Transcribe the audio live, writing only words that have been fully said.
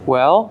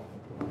Well,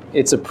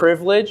 it's a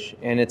privilege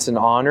and it's an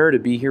honor to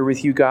be here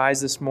with you guys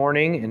this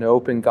morning and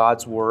open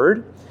God's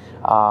Word.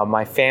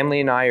 My family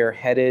and I are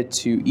headed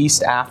to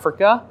East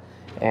Africa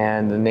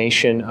and the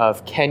nation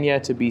of Kenya,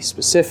 to be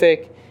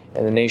specific,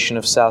 and the nation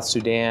of South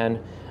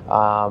Sudan.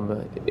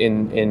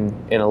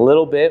 In a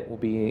little bit, we'll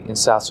be in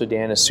South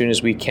Sudan as soon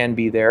as we can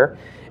be there,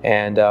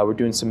 and we're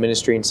doing some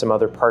ministry in some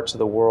other parts of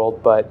the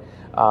world. But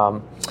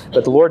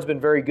the Lord's been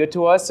very good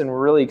to us, and we're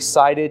really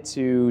excited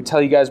to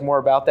tell you guys more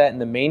about that in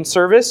the main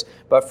service.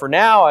 But for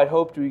now, I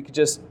hoped we could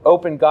just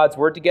open God's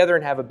Word together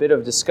and have a bit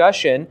of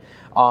discussion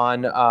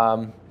on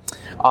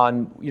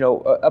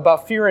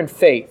about fear and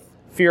faith.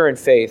 Fear and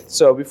faith.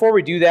 So before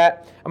we do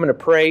that, I'm going to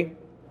pray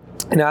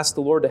and ask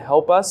the Lord to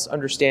help us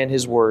understand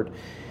His Word.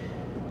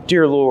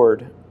 Dear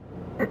Lord,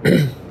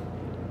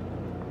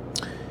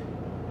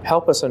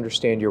 help us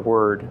understand Your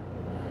Word.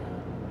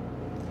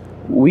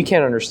 We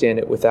can't understand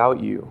it without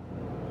You.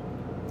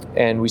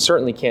 And we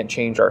certainly can't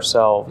change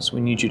ourselves. We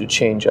need You to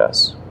change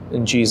us.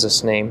 In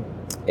Jesus' name,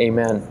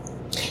 amen.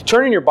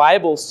 Turn in your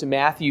Bibles to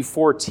Matthew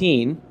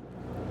 14.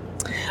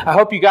 I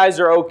hope you guys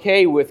are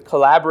okay with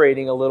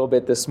collaborating a little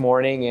bit this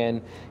morning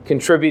and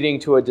contributing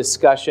to a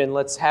discussion.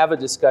 Let's have a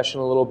discussion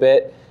a little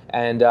bit.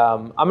 And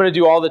I'm going to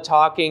do all the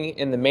talking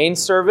in the main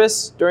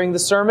service during the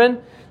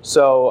sermon.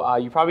 So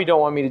you probably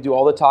don't want me to do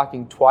all the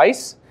talking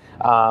twice.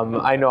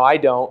 I know I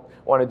don't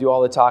want to do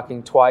all the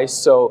talking twice.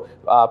 So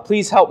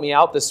please help me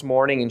out this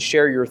morning and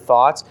share your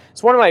thoughts.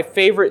 It's one of my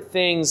favorite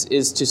things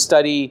is to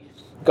study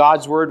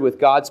God's Word with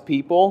God's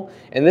people.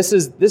 And this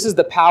is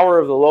the power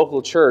of the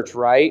local church,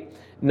 right?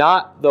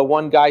 Not the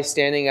one guy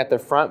standing at the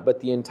front,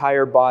 but the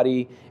entire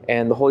body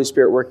and the Holy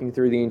Spirit working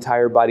through the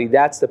entire body.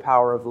 That's the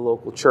power of the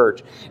local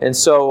church. And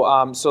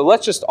so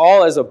let's just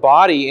all as a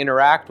body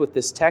interact with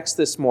this text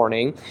this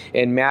morning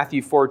in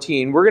Matthew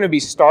 14. We're going to be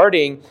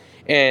starting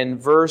in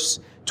verse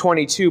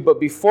 22. But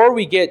before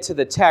we get to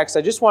the text,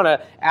 I just want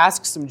to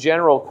ask some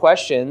general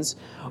questions.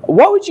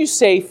 What would you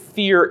say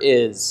fear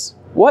is?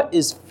 What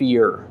is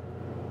fear?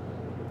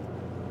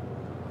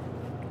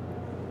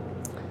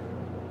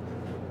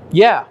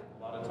 Yeah.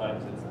 A lot of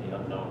times it's the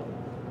unknown.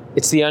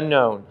 It's the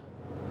unknown.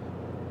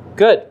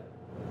 Good.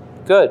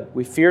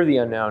 We fear the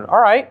unknown. All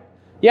right.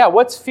 Yeah,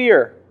 what's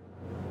fear?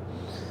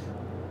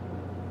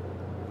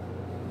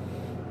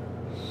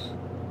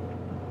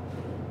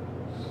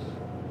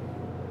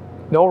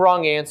 No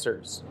wrong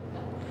answers.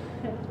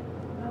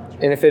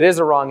 And if it is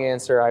a wrong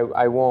answer,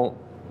 I won't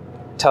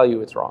tell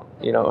you it's wrong.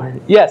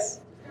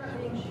 Yes?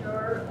 Not being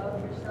sure of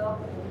yourself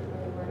and you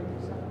really want to do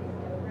something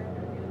different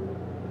or do,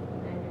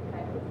 and you're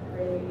kind of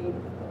afraid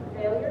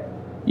of failure.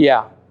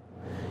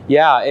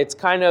 Yeah, it's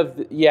kind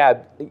of,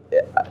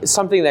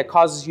 something that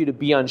causes you to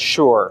be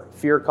unsure.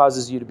 Fear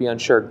causes you to be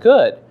unsure.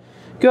 Good.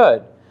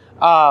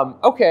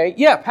 Okay,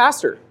 yeah,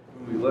 Pastor.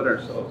 When we let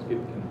ourselves get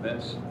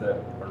convinced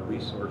that our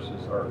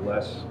resources are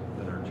less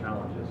than our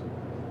challenges.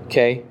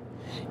 Okay,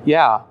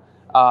 yeah.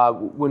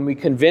 When we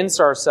convince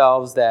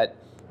ourselves that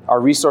our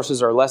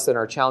resources are less than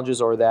our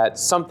challenges, or that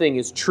something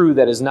is true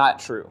that is not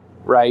true,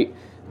 right?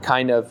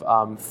 Kind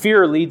of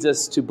fear leads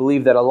us to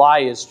believe that a lie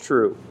is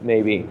true,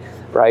 maybe,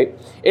 right?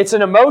 It's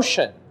an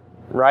emotion,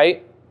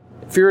 right?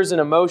 Fear is an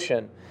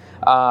emotion.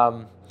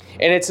 And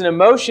it's an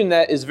emotion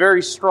that is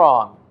very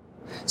strong.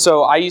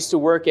 So I used to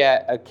work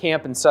at a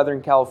camp in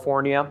Southern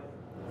California,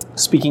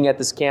 speaking at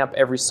this camp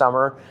every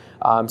summer,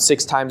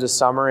 6 times a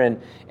summer.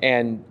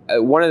 And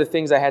one of the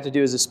things I had to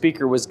do as a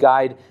speaker was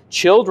guide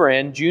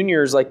children,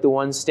 juniors like the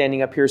ones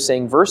standing up here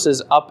saying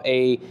verses, up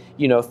a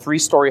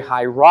 3-story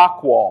high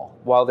rock wall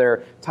while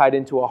they're tied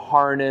into a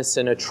harness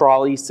and a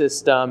trolley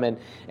system.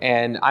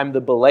 And I'm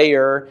the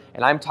belayer,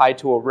 and I'm tied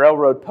to a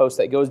railroad post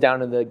that goes down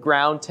to the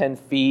ground 10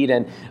 feet.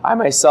 And I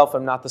myself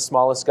am not the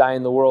smallest guy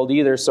in the world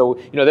either. So,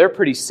 they're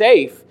pretty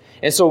safe.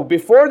 And so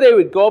before they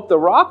would go up the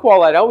rock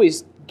wall, I'd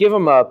always give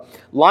them a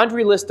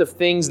laundry list of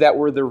things that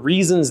were the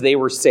reasons they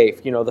were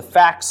safe. The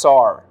facts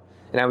are,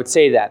 and I would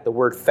say that, the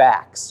word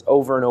facts,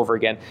 over and over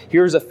again.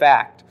 Here's a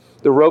fact.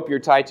 The rope you're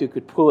tied to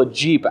could pull a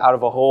Jeep out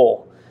of a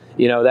hole.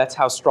 That's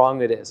how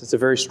strong it is. It's a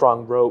very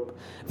strong rope.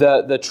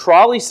 The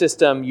trolley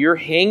system you're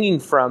hanging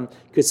from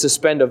could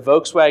suspend a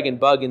Volkswagen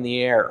Bug in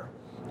the air.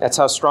 That's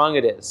how strong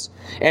it is.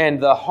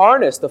 And the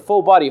harness, the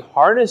full body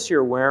harness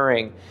you're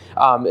wearing,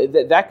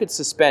 that could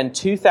suspend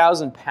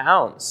 2,000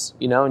 pounds,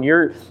 and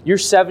you're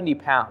 70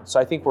 pounds. So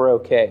I think we're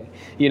okay,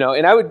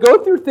 And I would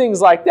go through things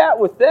like that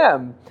with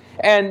them.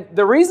 And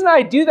the reason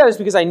I do that is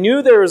because I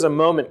knew there was a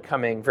moment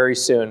coming very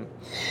soon.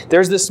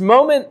 There's this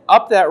moment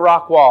up that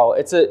rock wall.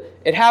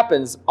 It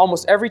happens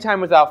almost every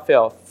time without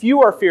fail.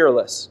 Few are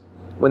fearless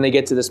when they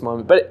get to this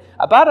moment. But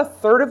about a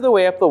third of the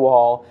way up the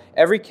wall,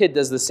 every kid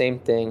does the same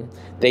thing.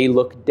 They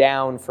look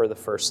down for the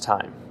first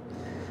time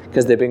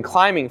because they've been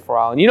climbing for a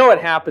while. And you know what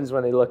happens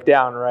when they look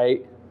down,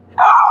 right?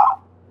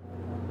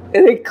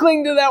 And they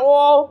cling to that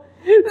wall.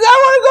 I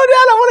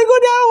want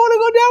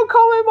to go down,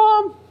 call my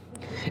mom.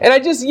 And I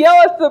just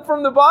yell at them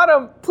from the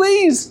bottom,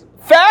 please,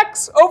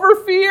 facts over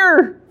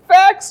fear,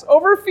 facts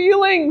over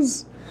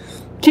feelings.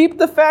 Keep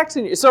the facts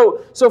in you.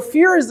 So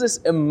fear is this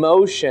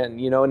emotion,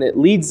 and it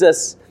leads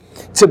us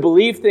to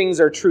believe things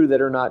are true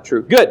that are not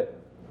true. Good.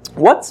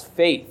 What's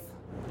faith?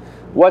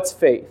 What's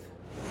faith?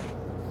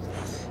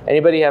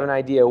 Anybody have an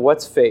idea?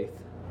 What's faith?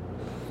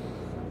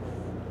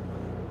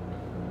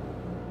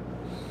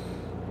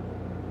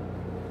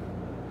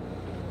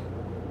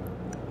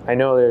 I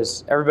know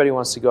everybody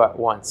wants to go at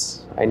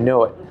once. I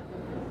know it.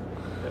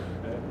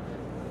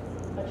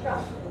 A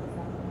trust.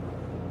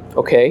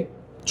 Okay.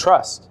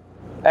 Trust.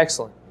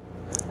 Excellent.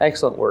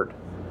 Excellent word.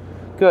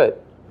 Good.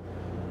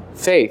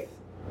 Faith.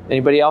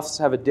 Anybody else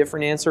have a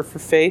different answer for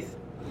faith?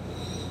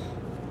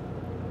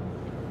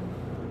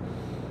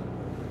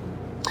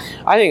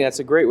 I think that's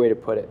a great way to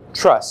put it.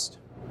 Trust,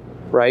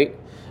 right?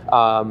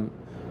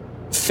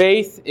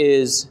 Faith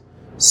is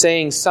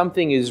saying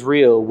something is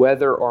real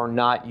whether or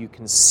not you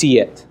can see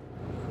it,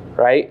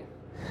 right?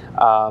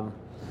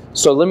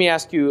 So let me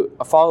ask you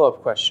a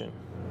follow-up question.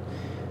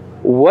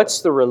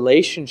 What's the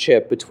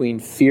relationship between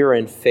fear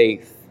and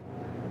faith?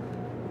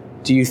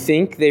 Do you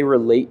think they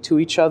relate to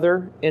each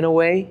other in a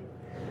way?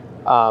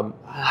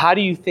 How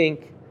do you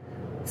think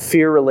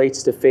fear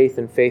relates to faith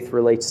and faith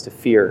relates to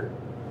fear?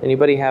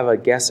 Anybody have a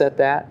guess at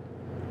that?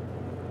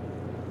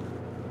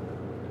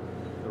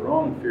 The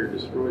wrong fear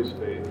destroys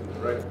faith, and the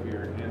right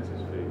fear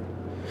enhances faith.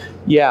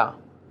 Yeah,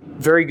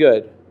 very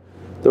good.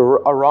 A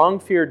wrong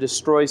fear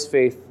destroys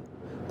faith.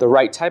 The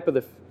right type of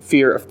the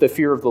fear of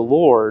the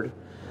Lord,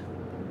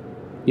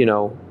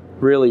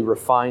 really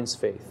refines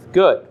faith.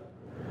 Good.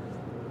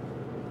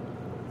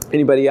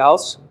 Anybody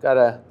else got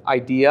an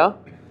idea?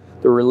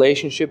 The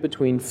relationship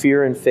between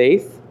fear and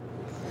faith?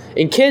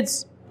 And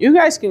kids, you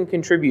guys can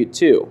contribute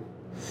too.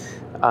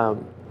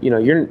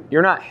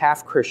 You're not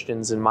half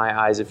Christians in my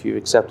eyes if you've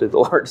accepted the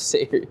Lord as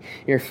Savior.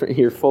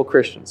 You're full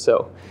Christians.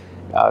 So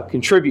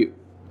contribute.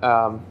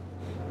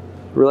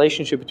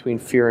 Relationship between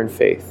fear and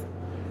faith.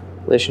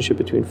 Relationship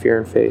between fear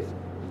and faith.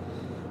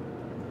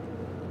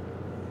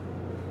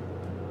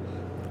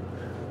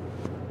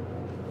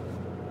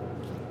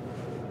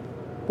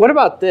 What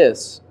about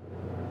this?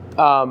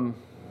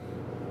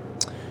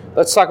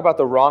 Let's talk about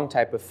the wrong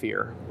type of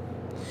fear.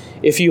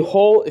 If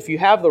you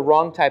have the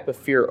wrong type of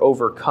fear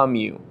overcome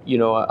you,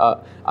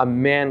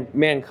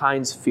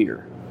 mankind's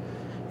fear.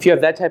 If you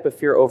have that type of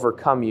fear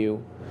overcome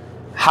you,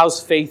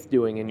 how's faith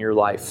doing in your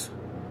life?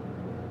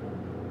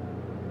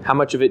 How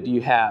much of it do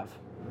you have?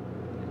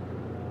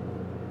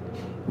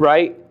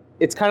 Right?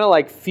 It's kind of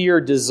like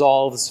fear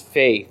dissolves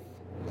faith.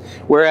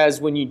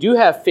 Whereas when you do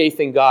have faith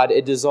in God,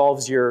 it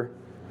dissolves your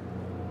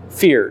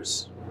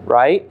fears,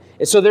 right?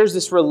 And so there's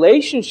this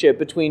relationship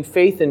between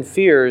faith and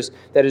fears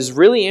that is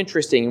really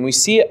interesting, and we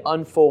see it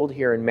unfold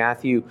here in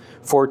Matthew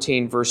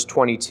 14, verse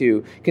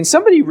 22. Can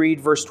somebody read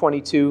verse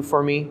 22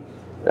 for me?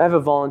 Do I have a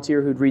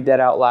volunteer who'd read that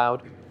out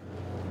loud?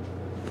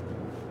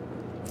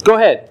 Go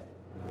ahead.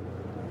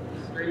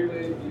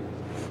 Straightway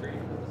Jesus prayed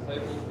for the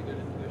disciples to get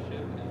into a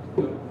ship and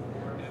to go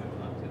before him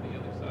unto the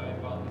other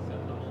side while he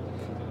sent the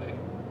multitudes away.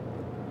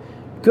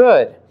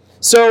 Good.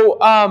 So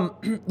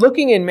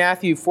looking in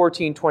Matthew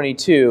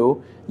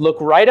 14:22, look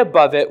right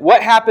above it.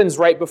 What happens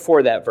right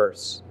before that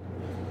verse?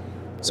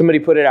 Somebody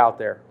put it out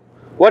there.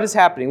 What is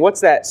happening?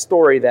 What's that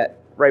story that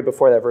right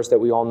before that verse that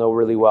we all know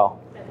really well?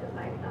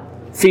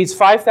 Feeds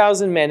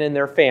 5,000 men and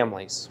their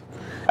families.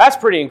 That's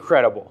pretty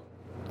incredible.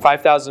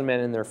 5,000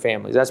 men and their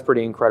families. That's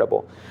pretty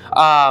incredible.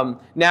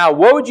 Now,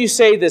 what would you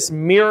say this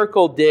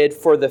miracle did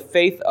for the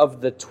faith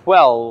of the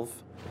 12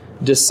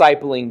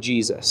 discipling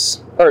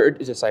Jesus? Or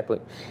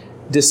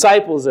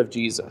disciples of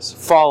Jesus,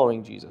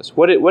 following Jesus.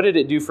 What did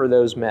it do for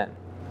those men?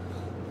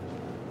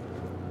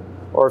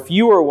 Or if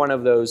you were one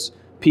of those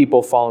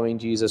people following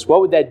Jesus, what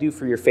would that do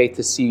for your faith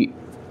to see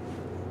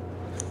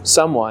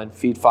someone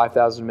feed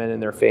 5,000 men and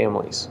their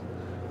families?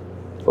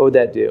 What would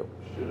that do?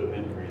 Should have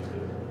increased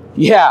it.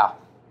 Yeah,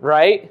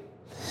 right?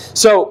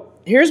 So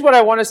here's what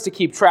I want us to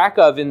keep track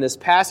of in this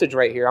passage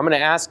right here. I'm going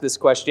to ask this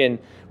question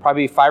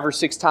probably 5 or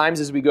 6 times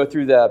as we go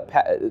through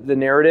the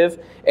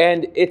narrative.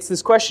 And it's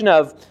this question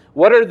of,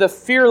 what are the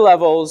fear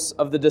levels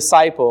of the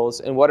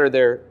disciples and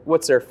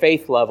what's their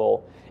faith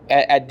level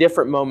at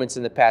different moments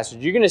in the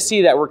passage? You're going to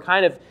see that we're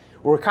kind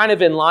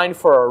of in line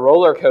for a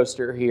roller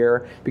coaster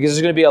here, because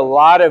there's going to be a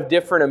lot of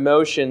different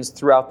emotions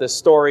throughout this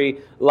story,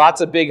 lots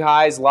of big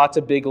highs, lots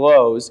of big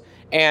lows.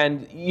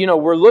 And,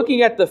 we're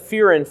looking at the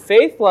fear and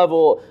faith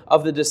level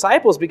of the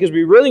disciples because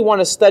we really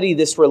want to study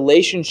this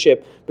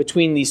relationship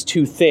between these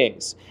two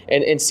things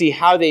and see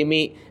how they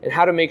meet and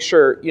how to make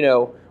sure,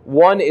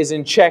 one is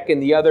in check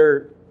and the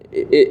other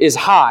is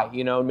high,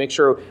 make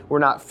sure we're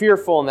not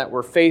fearful and that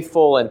we're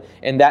faithful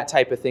and that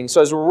type of thing.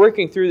 So as we're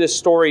working through this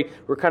story,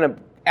 we're kind of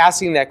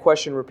asking that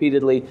question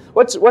repeatedly.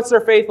 What's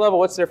their faith level?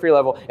 What's their fear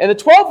level? And the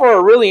 12 are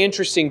a really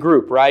interesting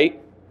group,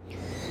 right?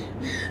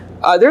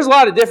 There's a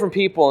lot of different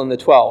people in the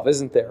 12,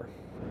 isn't there?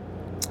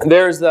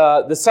 There's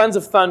the Sons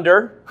of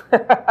Thunder.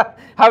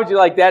 How would you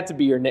like that to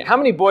be your name? How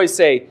many boys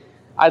say,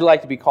 I'd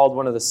like to be called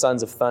one of the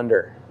Sons of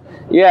Thunder?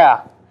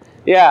 Yeah,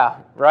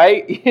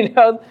 right?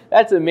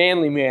 That's a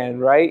manly man,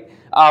 right?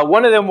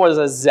 One of them was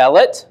a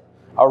zealot.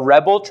 a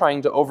rebel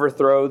trying to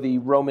overthrow the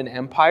Roman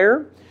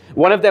Empire.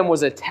 One of them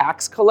was a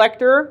tax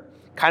collector,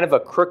 kind of a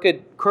crook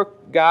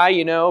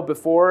guy,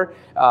 before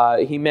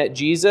he met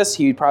Jesus.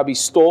 He probably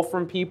stole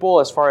from people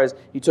as far as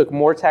he took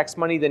more tax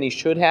money than he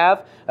should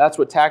have. That's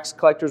what tax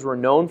collectors were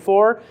known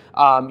for.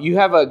 You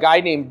have a guy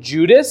named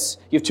Judas.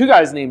 You have two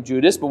guys named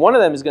Judas, but one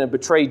of them is going to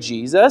betray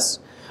Jesus.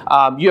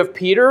 You have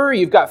Peter.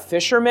 You've got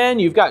fishermen.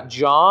 You've got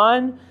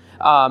John.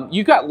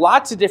 You've got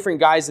lots of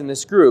different guys in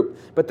this group,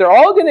 but they're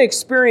all going to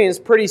experience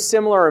pretty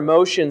similar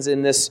emotions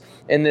in this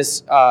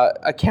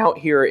account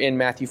here in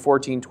Matthew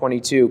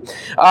 14:22.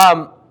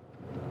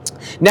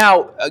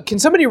 Now, can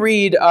somebody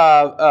read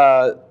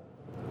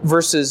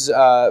verse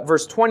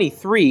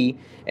 23?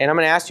 And I'm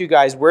going to ask you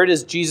guys, where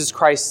does Jesus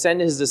Christ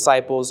send his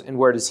disciples, and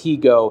where does he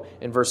go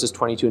in verses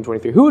 22 and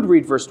 23? Who would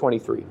read verse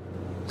 23?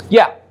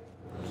 Yeah.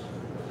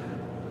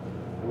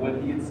 And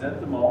when he had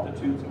sent the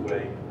multitudes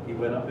away, he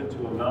went up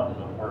into a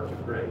mountain apart to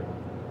pray.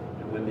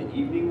 And when the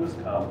evening was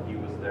come, he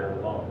was there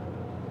alone.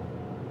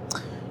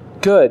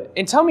 Good.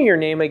 And tell me your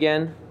name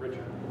again.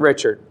 Richard.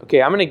 Richard.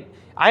 Okay,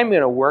 I'm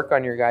gonna work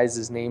on your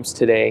guys' names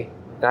today,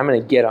 and I'm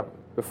gonna get them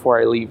before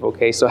I leave.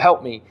 Okay, so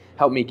help me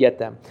get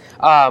them.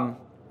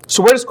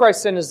 So where does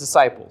Christ send his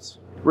disciples?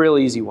 Real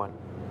easy one.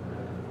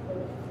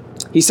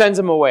 He sends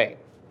them away,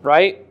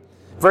 right?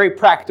 Very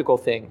practical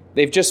thing.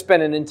 They've just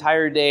spent an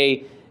entire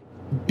day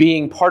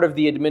being part of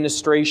the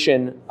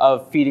administration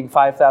of feeding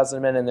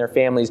 5,000 men and their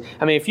families.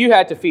 I mean, if you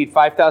had to feed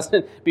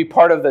 5,000, be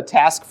part of the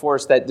task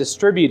force that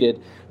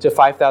distributed to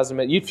 5,000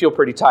 men, you'd feel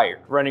pretty tired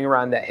running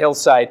around that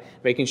hillside,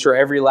 making sure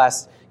every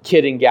last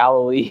kid in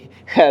Galilee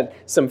had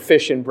some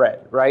fish and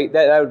bread, right?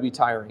 That would be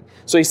tiring.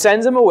 So he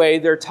sends them away.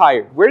 They're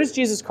tired. Where does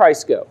Jesus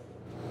Christ go?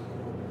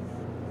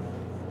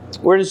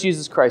 Where does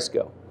Jesus Christ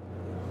go?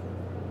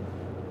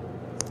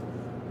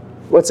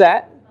 What's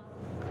that?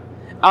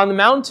 On the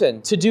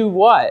mountain. To do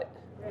what?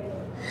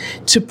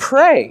 To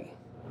pray.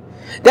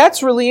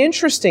 That's really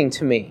interesting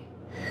to me.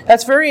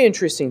 That's very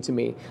interesting to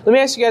me. Let me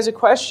ask you guys a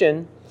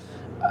question.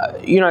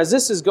 As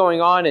this is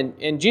going on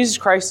and Jesus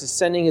Christ is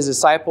sending his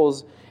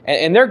disciples,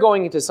 and they're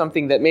going into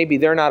something that maybe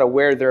they're not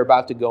aware they're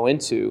about to go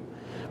into.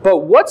 But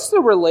what's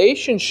the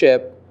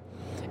relationship?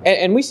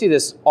 And we see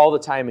this all the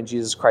time in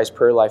Jesus Christ's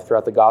prayer life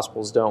throughout the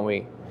Gospels, don't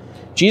we?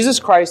 Jesus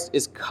Christ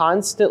is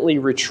constantly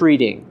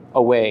retreating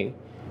away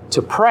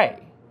to pray.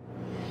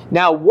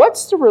 Now,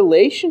 what's the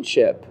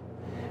relationship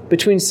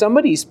between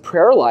somebody's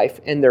prayer life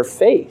and their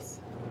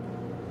faith?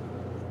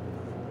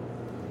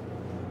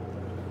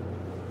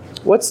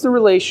 What's the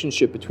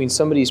relationship between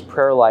somebody's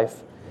prayer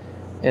life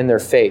and their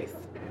faith?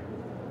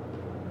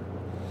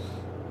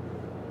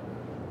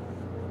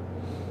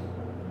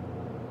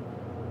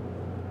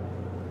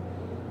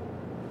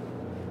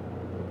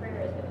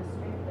 Prayer is going to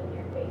strengthen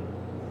your faith.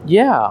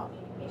 Yeah.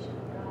 Communication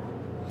with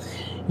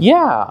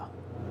God.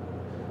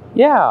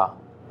 Yeah.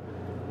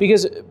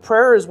 Because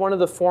prayer is one of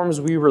the forms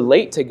we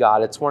relate to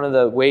God. It's one of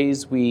the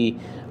ways we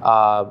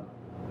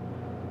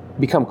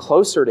become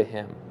closer to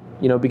him.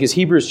 Because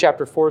Hebrews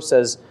chapter 4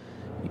 says,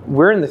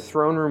 we're in the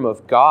throne room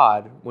of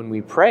God when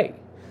we pray.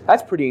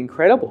 That's pretty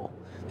incredible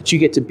that you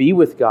get to be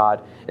with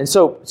God. And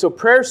so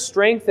prayer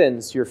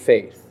strengthens your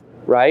faith,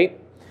 right?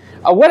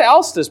 What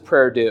else does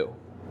prayer do?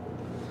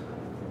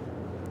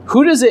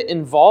 Who does it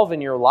involve in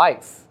your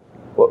life?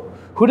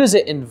 Who does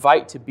it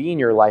invite to be in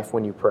your life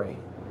when you pray?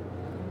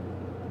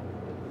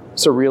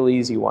 It's a real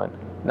easy one,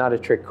 not a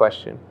trick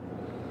question.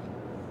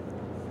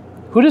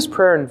 Who does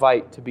prayer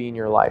invite to be in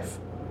your life?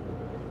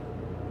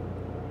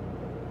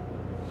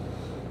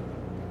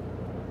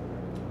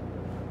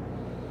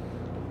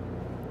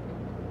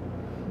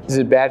 Is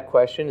it a bad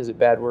question? Is it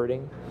bad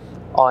wording?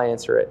 I'll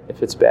answer it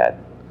if it's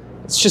bad.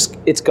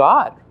 It's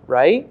God,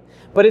 right?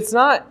 But it's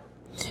not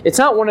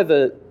one of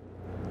the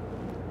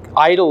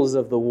idols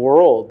of the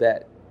world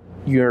that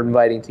you're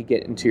inviting to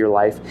get into your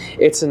life.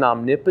 It's an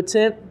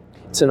omnipotent,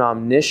 it's an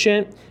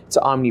omniscient, it's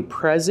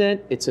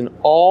omnipresent, it's an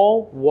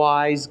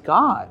all-wise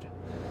God.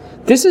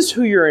 This is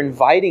who you're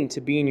inviting to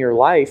be in your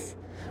life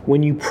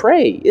when you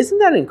pray. Isn't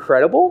that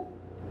incredible?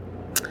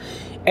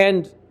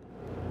 And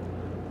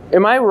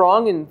am I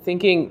wrong in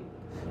thinking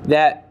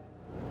that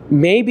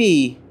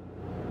maybe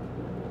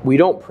we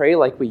don't pray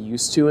like we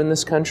used to in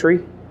this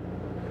country?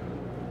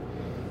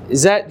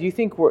 Do you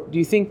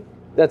think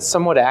that's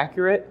somewhat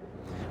accurate?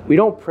 We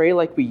don't pray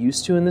like we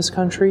used to in this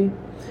country.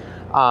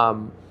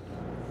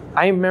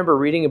 I remember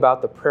reading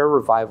about the prayer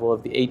revival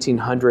of the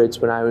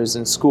 1800s when I was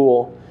in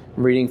school,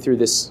 reading through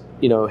this,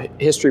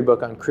 history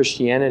book on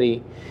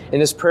Christianity.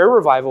 And this prayer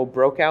revival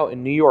broke out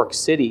in New York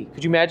City.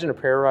 Could you imagine a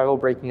prayer revival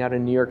breaking out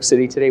in New York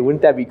City today?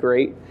 Wouldn't that be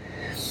great?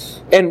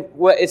 And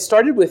it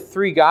started with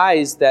 3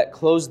 guys that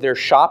closed their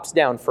shops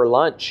down for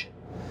lunch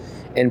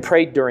and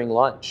prayed during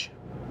lunch.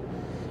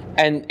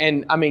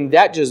 And I mean,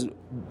 that just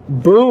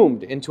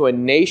boomed into a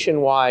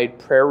nationwide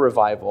prayer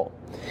revival.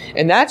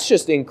 And that's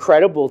just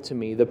incredible to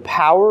me. The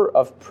power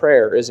of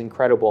prayer is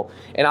incredible.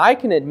 And I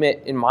can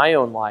admit in my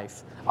own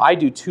life, I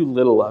do too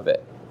little of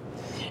it.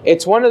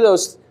 It's one of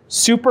those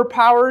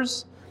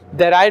superpowers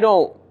that I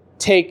don't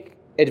take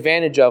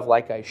advantage of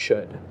like I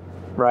should,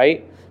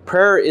 right?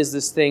 Prayer is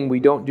this thing we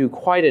don't do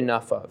quite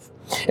enough of.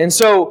 And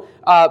so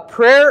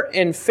prayer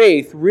and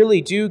faith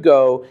really do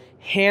go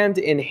hand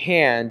in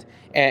hand,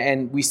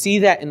 and we see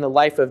that in the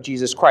life of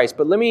Jesus Christ.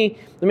 But let me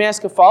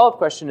ask a follow-up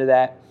question to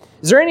that.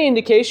 Is there any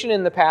indication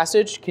in the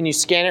passage, can you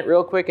scan it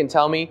real quick and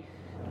tell me,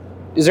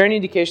 is there any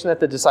indication that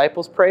the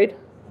disciples prayed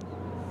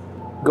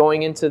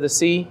going into the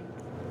sea?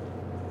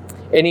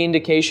 Any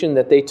indication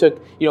that they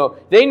took,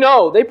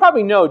 they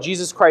probably know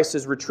Jesus Christ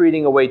is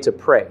retreating away to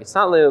pray. It's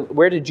not,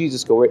 where did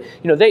Jesus go?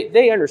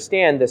 They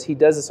understand this. He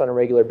does this on a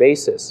regular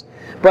basis.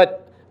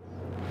 But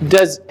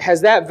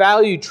has that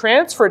value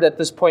transferred at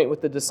this point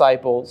with the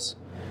disciples?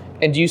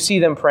 And do you see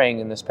them praying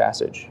in this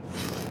passage?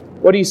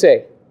 What do you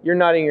say? You're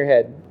nodding your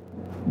head.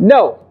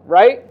 No,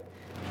 right?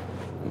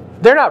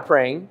 They're not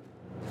praying.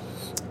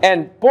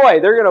 And boy,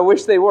 they're going to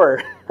wish they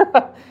were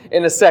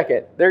in a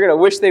second. They're going to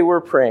wish they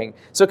were praying.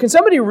 So can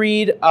somebody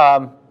read,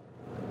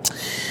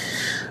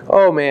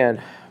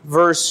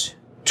 verse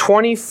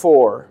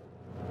 24.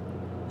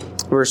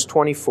 Verse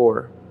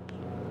 24.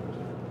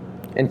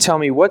 And tell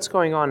me what's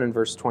going on in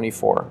verse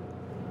 24.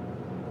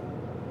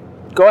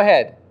 Go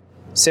ahead,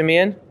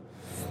 Simeon.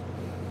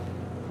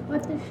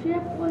 But the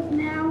ship was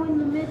now in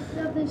the midst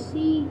of the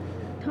sea,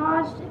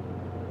 tossed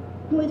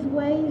with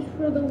waves,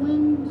 for the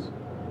winds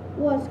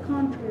was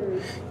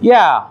contrary.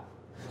 Yeah.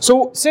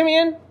 So,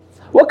 Simeon,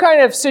 what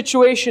kind of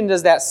situation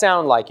does that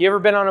sound like? You ever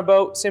been on a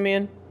boat,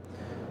 Simeon?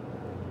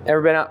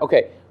 Ever been out?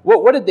 Okay.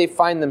 What did they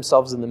find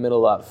themselves in the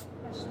middle of?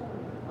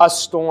 A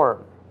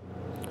storm.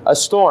 A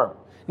storm.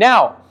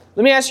 Now,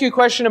 let me ask you a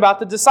question about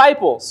the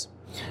disciples.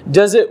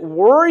 Does it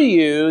worry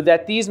you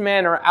that these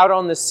men are out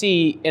on the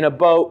sea in a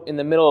boat in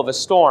the middle of a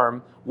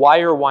storm? Why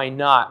or why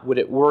not would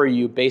it worry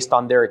you based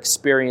on their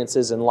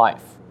experiences in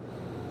life?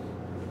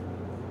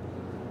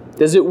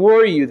 Does it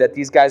worry you that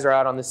these guys are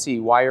out on the sea?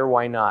 Why or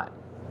why not?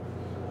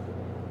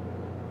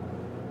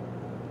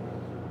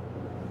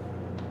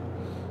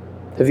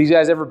 Have these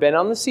guys ever been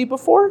on the sea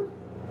before? A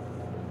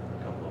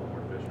couple of them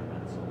were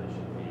fishermen, so they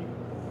should be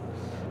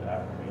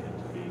acclimated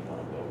to being on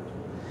a boat.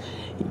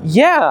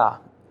 Yeah,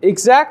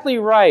 exactly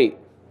right.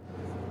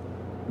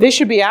 They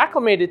should be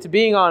acclimated to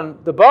being on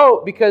the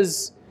boat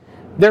because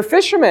they're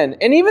fishermen.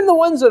 And even the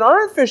ones that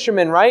aren't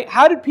fishermen, right?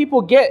 How did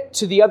people get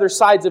to the other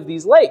sides of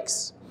these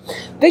lakes?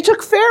 They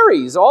took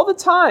ferries all the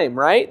time,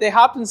 right? They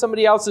hopped in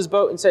somebody else's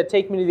boat and said,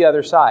 take me to the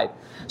other side.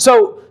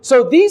 So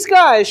these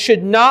guys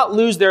should not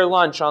lose their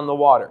lunch on the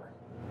water,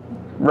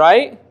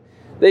 right?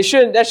 They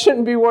shouldn't. That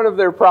shouldn't be one of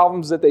their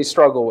problems that they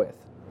struggle with.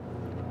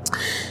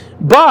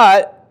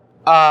 But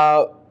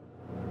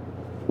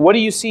what do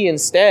you see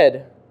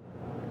instead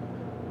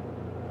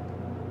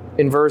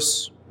in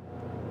verse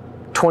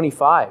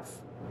 25?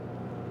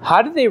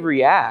 How do they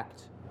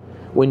react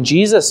when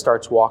Jesus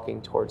starts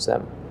walking towards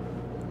them?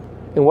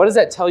 And what does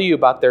that tell you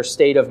about their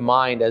state of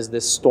mind as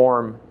this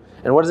storm?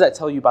 And what does that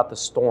tell you about the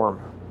storm?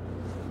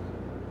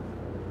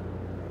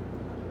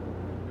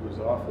 It was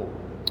awful.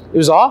 It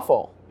was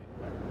awful.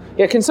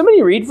 Yeah, can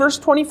somebody read verse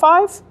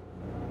 25?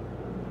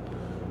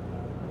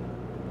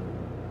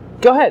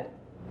 Go ahead.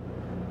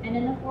 And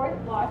in the fourth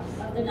watch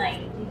of the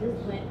night, Jesus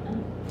went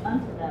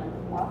unto them,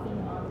 walking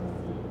on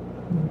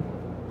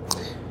the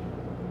sea.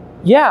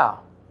 Yeah.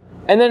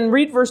 And then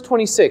read verse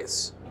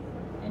 26.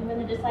 And when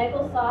the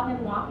disciples saw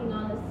him walking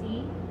on the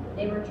sea,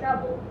 they were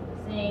troubled,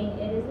 saying,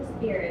 It is a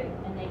spirit,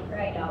 and they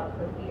cried out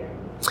for fear.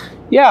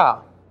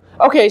 Yeah.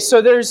 Okay,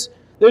 so there's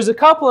a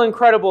couple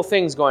incredible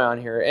things going on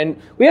here. And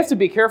we have to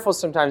be careful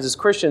sometimes as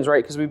Christians,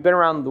 right? Because we've been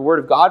around the Word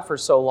of God for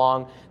so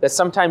long that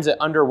sometimes it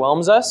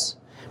underwhelms us.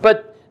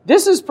 But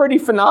this is pretty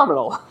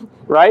phenomenal,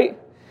 right?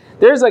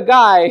 There's a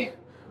guy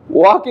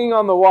walking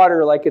on the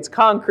water like it's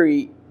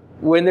concrete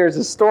when there's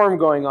a storm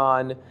going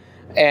on.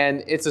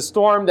 And it's a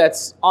storm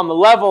that's on the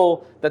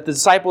level that the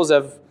disciples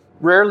have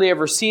rarely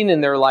ever seen in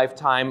their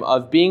lifetime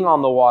of being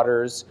on the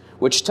waters,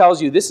 which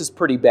tells you this is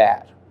pretty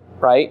bad,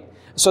 right?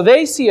 So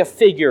they see a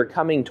figure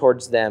coming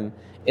towards them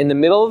in the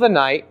middle of the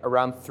night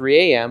around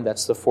 3 a.m.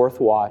 That's the fourth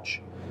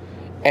watch.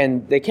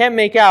 And they can't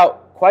make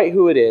out quite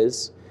who it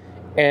is.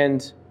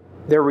 And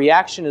their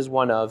reaction is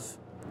one of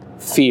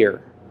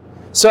fear.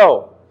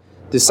 So,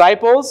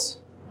 disciples,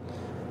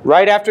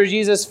 right after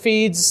Jesus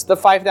feeds the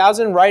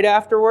 5,000, right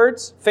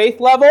afterwards, faith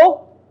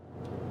level,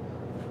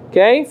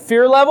 okay,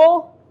 fear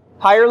level,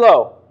 high or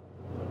low?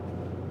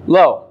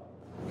 Low.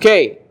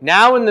 Okay,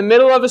 now in the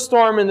middle of a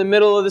storm in the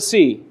middle of the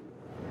sea,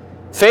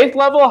 faith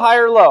level, high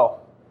or low?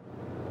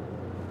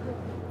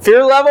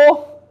 Fear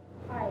level?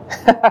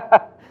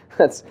 High.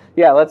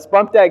 Let's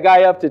bump that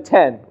guy up to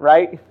 10,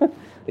 right?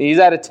 He's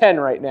at a 10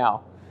 right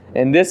now.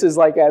 And this is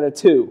like at a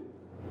 2.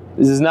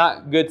 This is not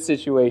a good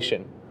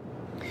situation.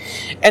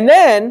 And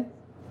then,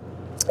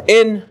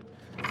 in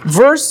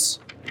verse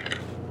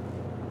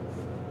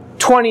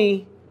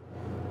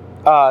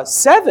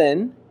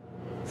 27,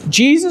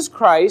 Jesus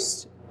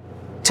Christ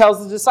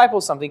tells the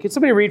disciples something. Can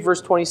somebody read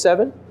verse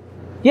 27?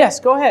 Yes,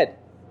 go ahead.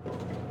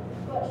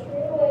 But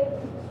straightway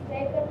Jesus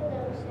spake unto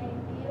them, saying,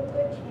 Be of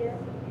good cheer,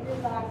 it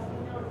is I,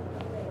 be not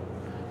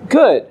afraid.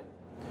 Good.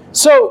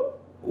 So,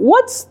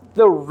 what's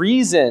the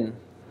reason?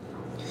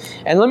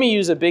 And let me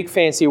use a big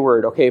fancy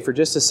word, okay, for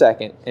just a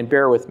second, and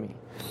bear with me.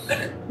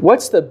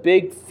 What's the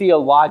big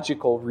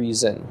theological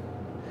reason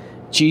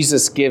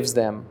Jesus gives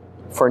them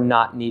for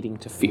not needing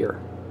to fear?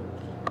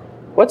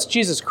 What's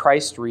Jesus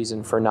Christ's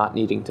reason for not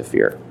needing to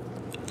fear?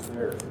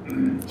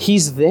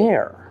 He's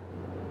there.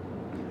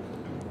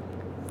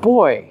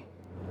 Boy.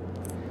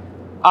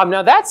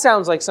 Now that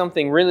sounds like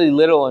something really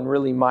little and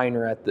really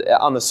minor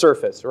on the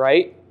surface,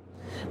 right?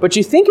 But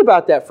you think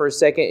about that for a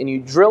second and you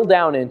drill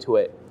down into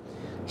it.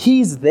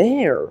 He's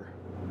there.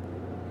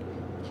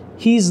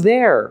 He's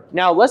there.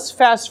 Now let's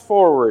fast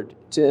forward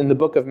in the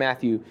book of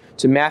Matthew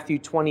to Matthew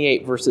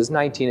 28, verses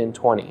 19 and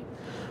 20.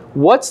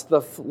 What's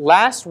the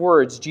last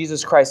words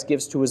Jesus Christ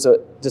gives to his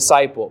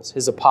disciples,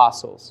 his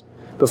apostles,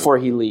 before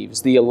he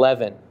leaves? The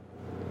 11.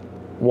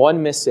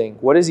 One missing.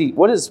 What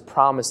is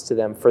promised to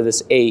them for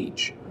this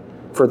age,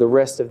 for the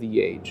rest of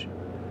the age?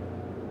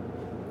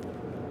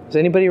 Does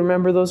anybody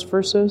remember those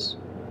verses?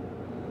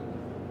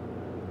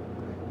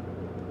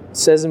 It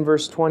says in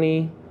verse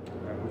 20,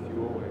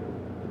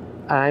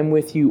 I'm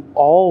with you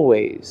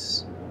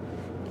always,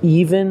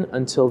 even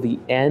until the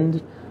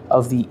end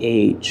of the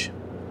age.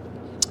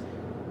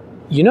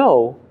 You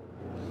know,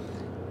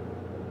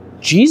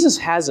 Jesus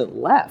hasn't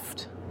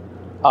left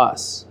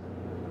us.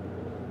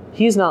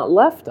 He's not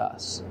left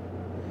us.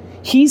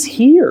 He's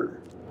here.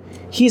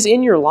 He's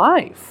in your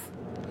life.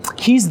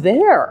 He's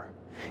there.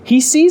 He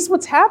sees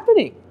what's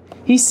happening.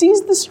 He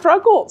sees the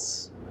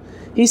struggles.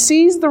 He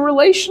sees the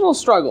relational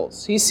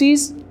struggles. He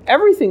sees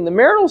everything, the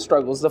marital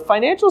struggles, the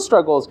financial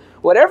struggles,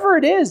 whatever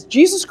it is.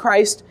 Jesus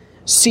Christ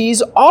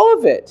sees all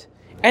of it.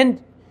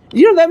 And,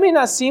 that may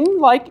not seem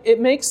like it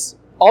makes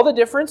all the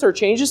difference or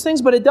changes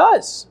things, but it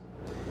does.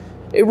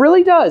 It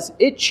really does.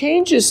 It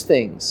changes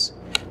things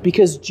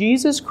because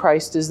Jesus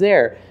Christ is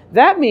there.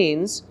 That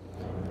means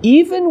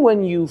even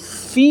when you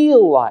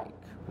feel like,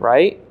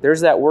 right?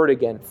 There's that word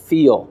again,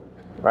 feel,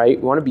 right?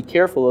 We want to be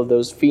careful of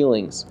those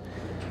feelings.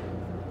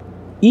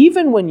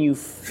 Even when you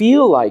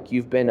feel like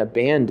you've been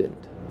abandoned,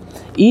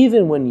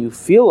 even when you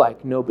feel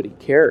like nobody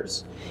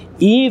cares,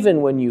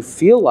 even when you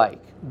feel like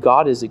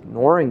God is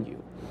ignoring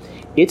you,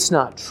 it's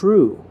not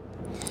true.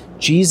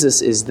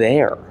 Jesus is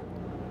there.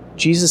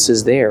 Jesus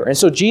is there. And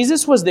so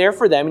Jesus was there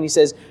for them, and he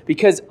says,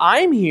 because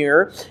I'm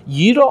here,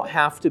 you don't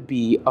have to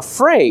be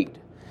afraid.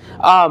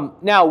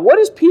 Now, what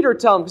does Peter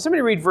tell them? Can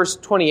somebody read verse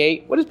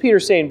 28? What does Peter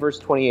say in verse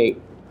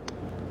 28?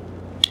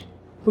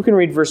 Who can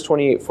read verse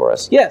 28 for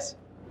us? Yes.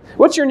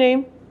 What's your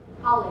name?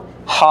 Holly.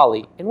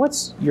 Holly. And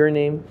what's your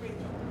name?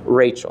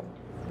 Rachel.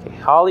 Okay.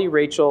 Holly,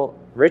 Rachel,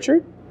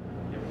 Richard?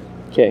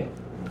 Okay.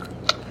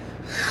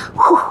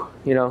 Whew.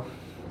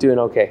 Doing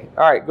okay.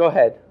 All right, go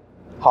ahead,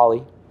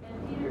 Holly.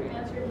 And Peter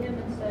answered him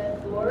and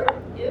said, Lord,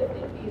 if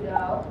it be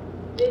thou,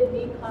 bid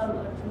me come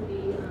unto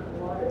thee on the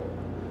water.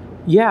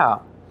 Yeah.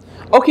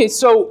 Okay,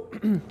 so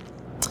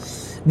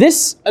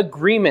this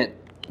agreement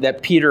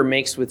that Peter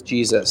makes with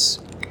Jesus,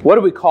 what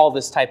do we call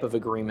this type of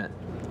agreement?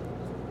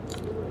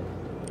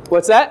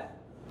 What's that?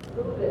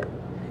 Prove it.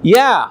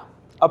 Yeah,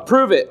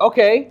 approve it.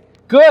 Okay,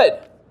 good.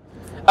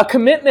 A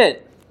commitment,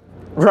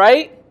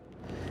 right?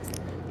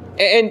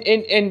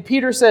 And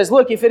Peter says,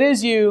 look, if it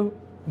is you,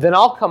 then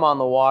I'll come on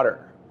the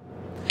water.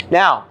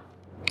 Now,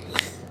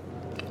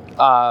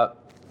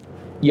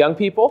 young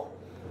people,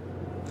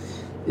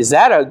 is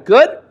that a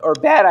good or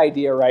bad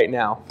idea right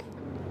now?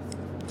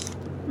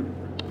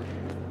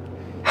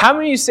 How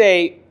many of you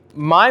say,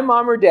 my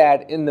mom or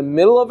dad in the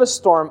middle of a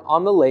storm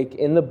on the lake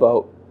in the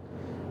boat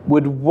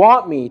would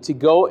want me to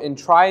go and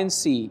try and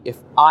see if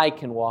I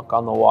can walk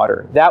on the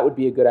water? That would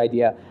be a good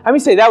idea. How many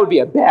say that would be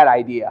a bad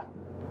idea?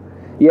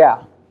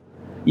 Yeah.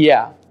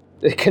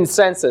 The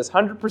consensus,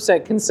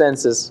 100%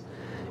 consensus.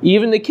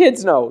 Even the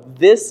kids know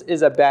this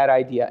is a bad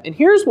idea. And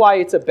here's why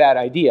it's a bad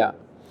idea.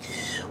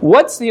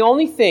 What's the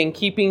only thing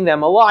keeping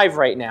them alive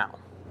right now?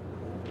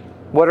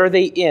 What are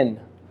they in?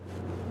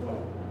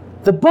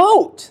 The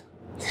boat.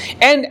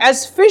 And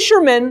as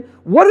fishermen,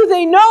 what do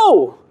they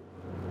know?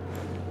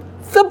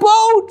 The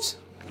boat.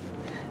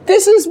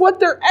 This is what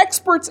they're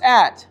experts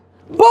at.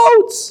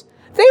 Boats.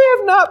 They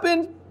have not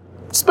been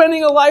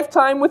spending a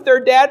lifetime with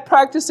their dad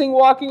practicing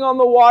walking on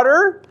the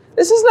water.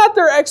 This is not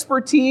their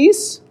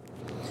expertise.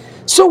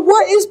 So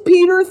what is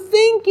Peter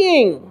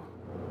thinking?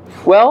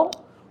 Well,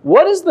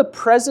 what has the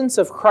presence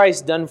of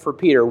Christ done for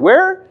Peter?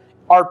 Where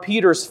are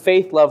Peter's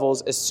faith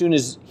levels as soon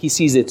as he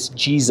sees it's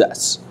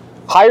Jesus?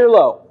 High or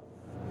low?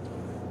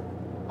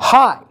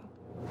 High.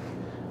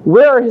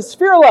 Where are his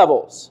fear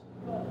levels?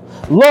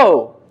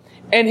 Low.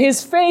 And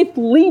his faith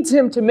leads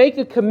him to make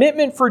a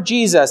commitment for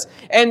Jesus.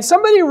 And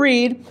somebody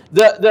read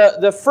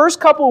the first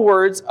couple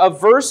words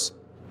of verse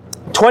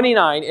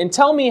 29 and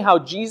tell me how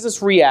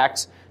Jesus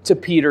reacts to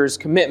Peter's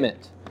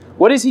commitment.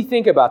 What does he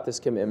think about this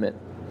commitment?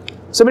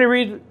 Somebody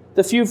read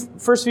the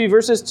first few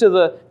verses to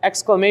the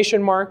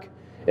exclamation mark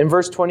in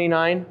verse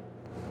 29.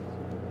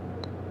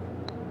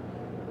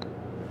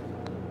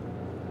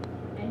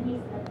 And he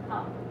said,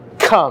 come.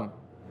 Come.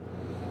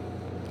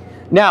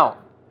 Now,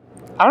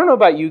 I don't know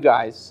about you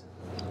guys,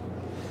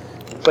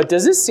 But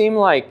does it seem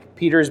like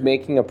Peter's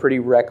making a pretty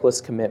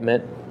reckless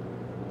commitment?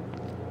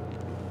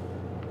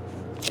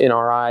 In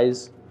our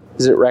eyes,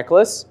 is it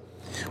reckless?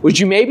 Would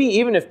you maybe,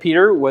 even if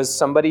Peter was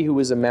somebody who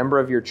was a member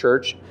of your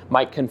church,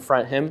 might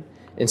confront him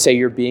and say,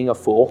 you're being a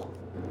fool?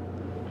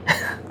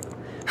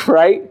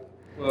 Right?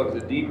 Well,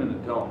 it's a demon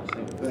to tell him the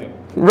same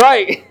thing.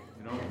 Right.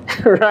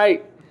 You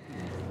know?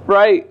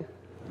 Right.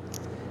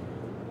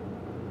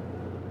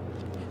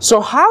 So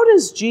how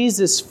does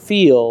Jesus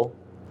feel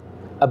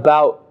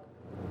about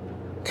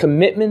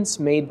commitments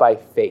made by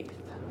faith?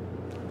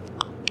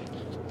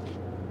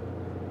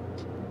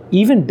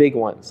 Even big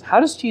ones.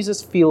 How does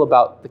Jesus feel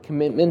about the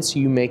commitments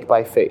you make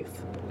by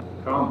faith?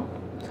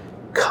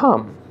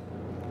 Come.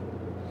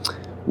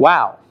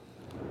 Wow.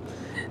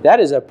 That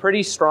is a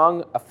pretty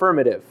strong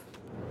affirmative.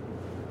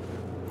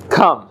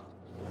 Come.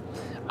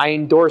 I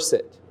endorse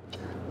it.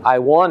 I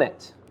want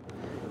it.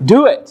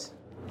 Do it.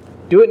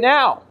 Do it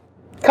now.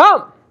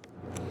 Come.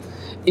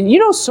 And you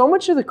know, so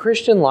much of the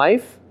Christian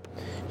life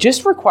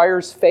just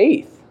requires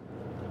faith.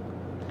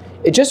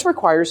 It just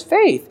requires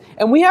faith.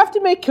 And we have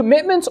to make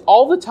commitments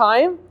all the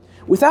time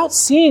without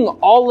seeing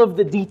all of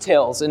the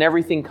details and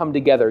everything come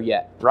together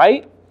yet,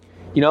 right?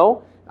 You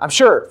know, I'm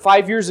sure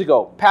 5 years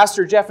ago,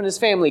 Pastor Jeff and his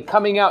family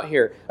coming out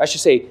here, I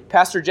should say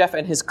Pastor Jeff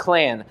and his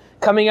clan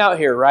coming out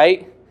here,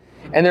 right?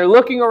 And they're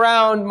looking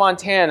around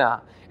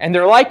Montana. And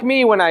they're like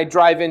me when I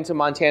drive into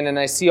Montana and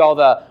I see all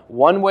the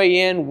one way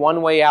in,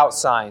 one way out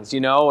signs,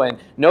 you know, and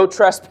no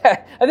trespass.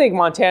 I think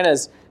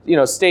Montana's,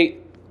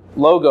 state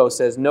logo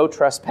says no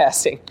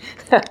trespassing,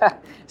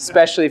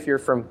 especially if you're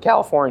from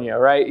California,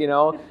 right? You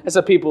know, that's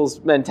a people's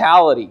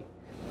mentality.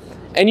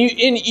 And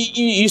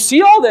you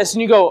see all this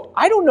and you go,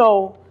 I don't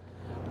know,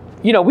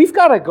 we've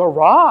got a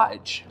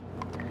garage.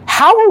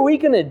 How are we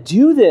going to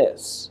do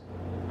this?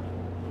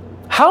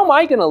 How am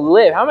I going to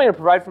live? How am I going to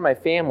provide for my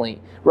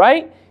family,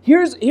 right?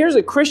 Here's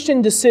a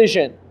Christian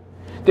decision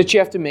that you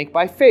have to make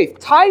by faith.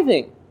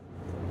 Tithing.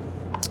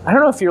 I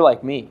don't know if you're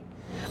like me,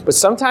 but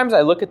sometimes I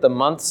look at the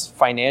month's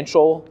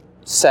financial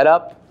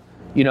setup,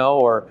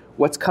 or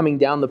what's coming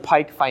down the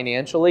pike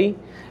financially,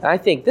 and I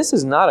think this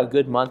is not a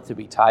good month to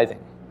be tithing.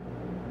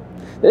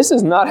 This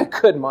is not a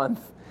good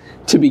month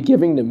to be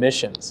giving to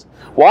missions.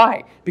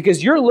 Why?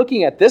 Because you're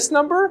looking at this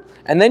number,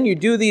 and then you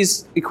do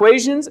these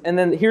equations, and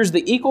then here's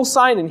the equal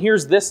sign, and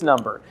here's this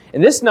number.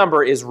 And this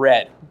number is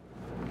red.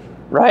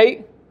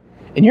 Right?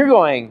 And you're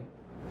going,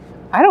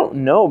 I don't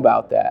know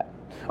about that.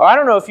 Or I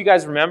don't know if you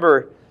guys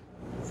remember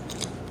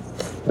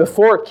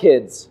before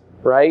kids,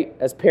 right?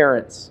 As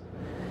parents.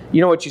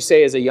 You know what you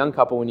say as a young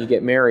couple when you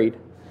get married?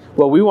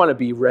 Well, we want to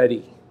be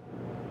ready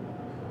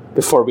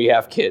before we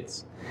have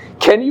kids.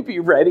 Can you be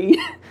ready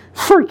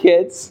for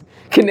kids?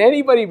 Can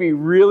anybody be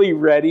really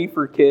ready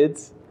for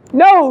kids?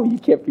 No, you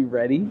can't be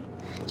ready.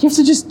 You have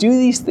to just do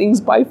these things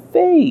by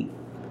faith.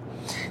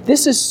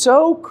 This is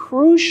so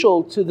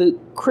crucial to the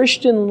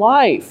Christian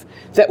life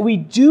that we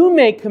do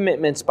make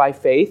commitments by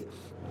faith.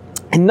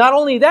 And not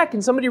only that,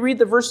 can somebody read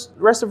the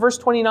rest of verse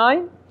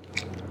 29?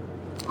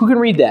 Who can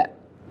read that?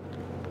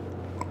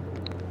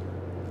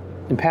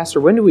 And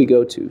Pastor, when do we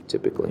go to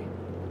typically?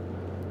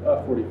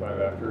 45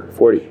 after.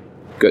 40.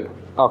 Good.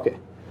 Okay.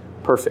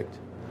 Perfect.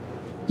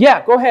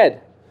 Yeah, go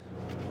ahead.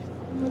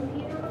 When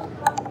Peter was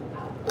coming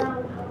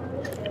down out of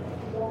the ship,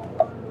 he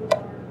walked on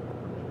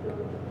the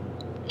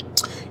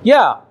water.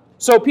 Yeah.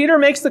 So Peter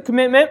makes the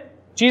commitment.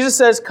 Jesus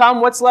says,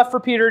 come, what's left for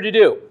Peter to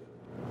do?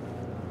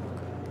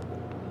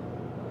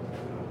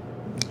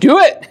 Do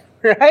it,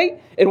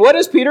 right? And what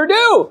does Peter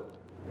do?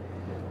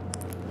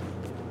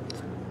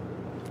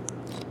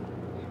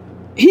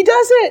 He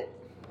does it.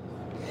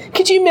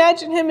 Could you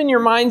imagine him in your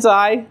mind's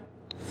eye,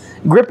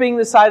 gripping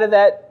the side of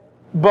that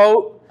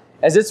boat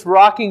as it's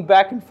rocking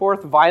back and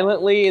forth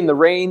violently and the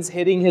rain's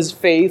hitting his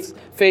face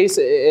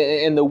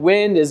and the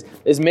wind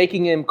is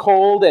making him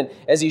cold, and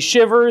as he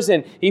shivers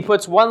and he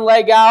puts one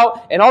leg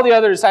out and all the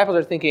other disciples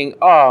are thinking,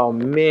 oh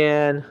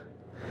man,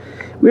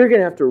 we're going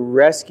to have to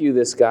rescue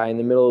this guy in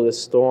the middle of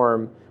this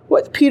storm.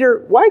 What,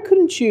 Peter, why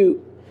couldn't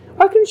you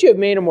have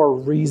made a more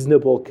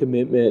reasonable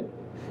commitment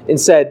and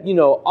said,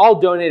 I'll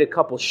donate a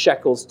couple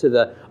shekels to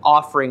the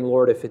offering,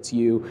 Lord, if it's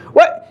you.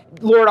 What,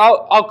 Lord,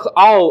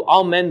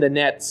 I'll mend the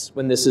nets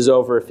when this is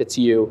over if it's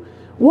you.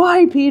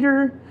 Why,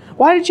 Peter?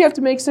 Why did you have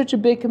to make such a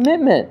big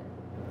commitment?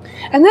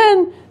 And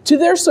then, to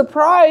their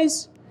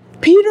surprise,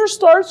 Peter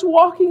starts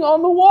walking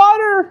on the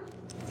water.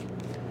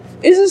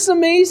 Is this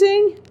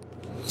amazing?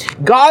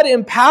 God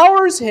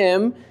empowers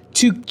him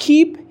to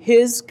keep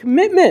his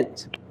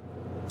commitment.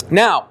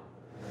 Now,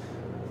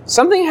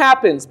 something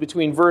happens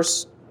between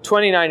verse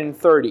 29 and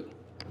 30.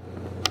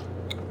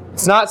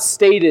 It's not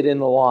stated in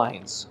the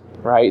lines,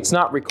 right? It's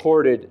not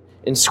recorded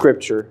in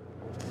Scripture.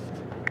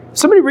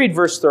 Somebody read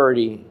verse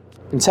 30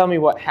 and tell me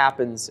what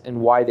happens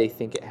and why they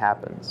think it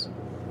happens.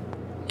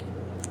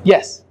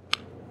 Yes?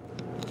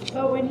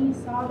 But when he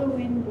saw the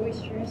wind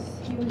boisterous,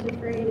 he was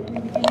afraid,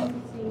 and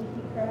beginning to sink,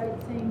 he cried,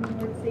 saying,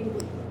 Lord, save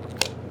me.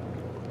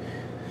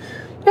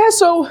 Yeah,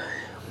 so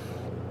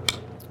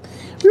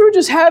we were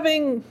just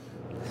having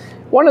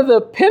one of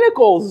the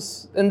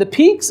pinnacles and the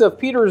peaks of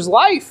Peter's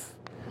life.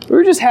 We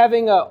were just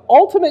having an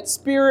ultimate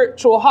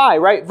spiritual high,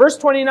 right? Verse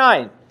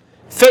 29,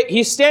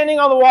 he's standing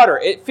on the water.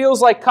 It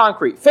feels like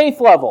concrete.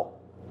 Faith level,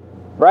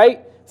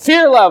 right?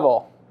 Fear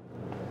level.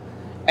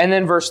 And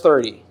then verse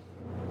 30,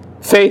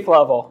 faith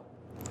level.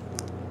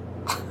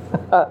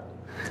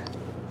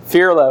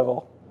 Fear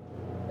level.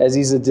 As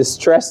he's a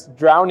distressed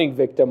drowning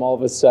victim all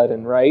of a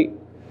sudden, right?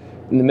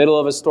 In the middle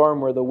of a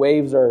storm where the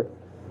waves are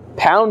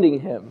pounding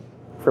him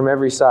from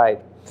every side.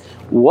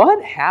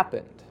 What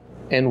happened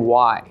and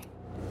why?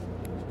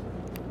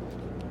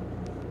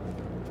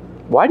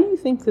 Why do you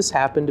think this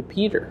happened to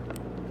Peter?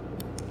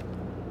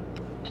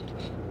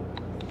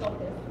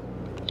 Focus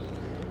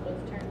was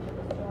turned to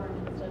the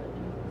storm instead of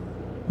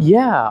Jesus.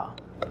 Yeah.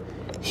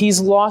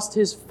 He's lost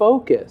his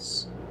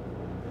focus.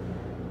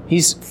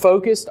 He's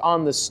focused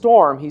on the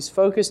storm. He's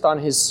focused on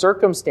his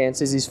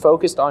circumstances. He's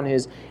focused on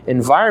his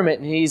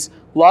environment. And he's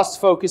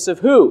lost focus of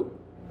who?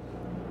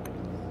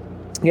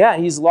 Yeah,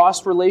 he's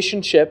lost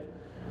relationship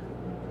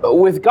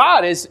with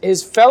God.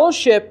 His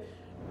fellowship,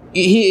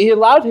 he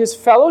allowed his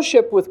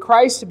fellowship with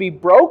Christ to be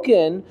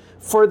broken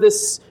for the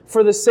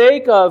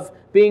sake of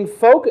being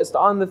focused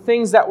on the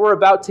things that were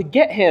about to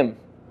get him.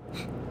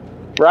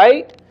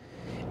 Right?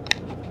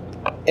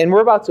 And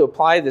we're about to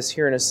apply this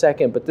here in a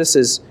second, but this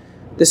is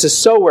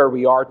so where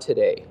we are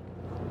today,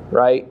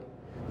 right?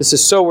 This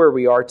is so where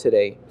we are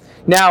today.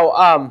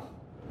 Now,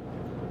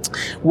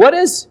 what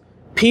does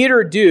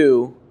Peter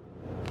do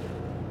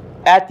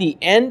at the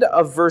end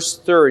of verse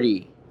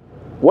 30?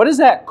 What is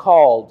that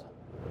called?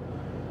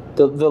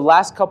 The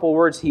last couple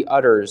words he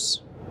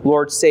utters,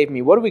 Lord, save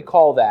me. What do we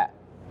call that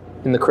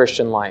in the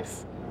Christian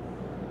life?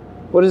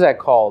 What is that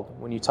called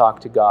when you talk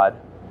to God?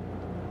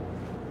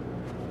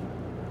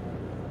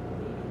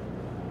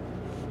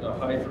 A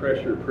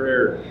high-pressure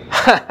prayer.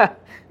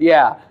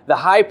 Yeah, the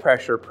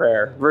high-pressure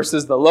prayer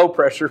versus the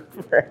low-pressure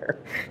prayer.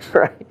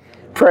 Right?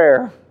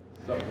 Prayer.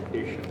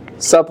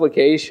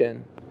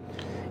 Supplication.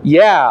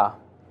 Yeah.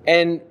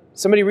 And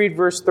somebody read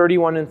verse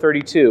 31 and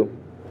 32.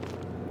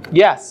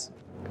 Yes.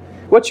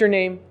 What's your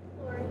name?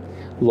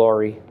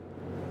 Lori.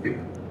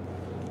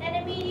 And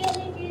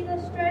immediately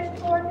Jesus stretched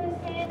forth his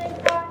hand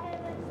and caught him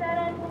and said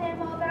unto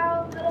him, O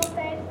thou of little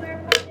faith,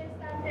 wherefore didst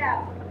thou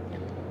doubt?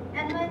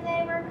 And when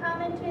they were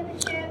come into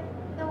the ship,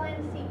 the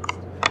wind ceased.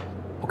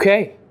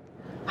 Okay.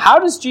 How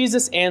does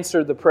Jesus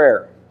answer the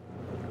prayer?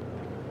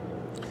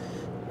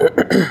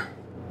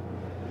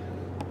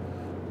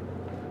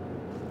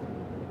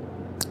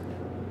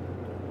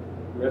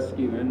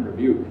 Rescue and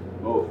rebuke,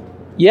 both.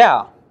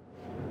 Yeah.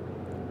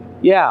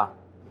 Yeah.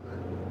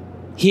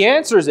 He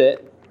answers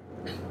it.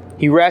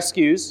 He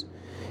rescues.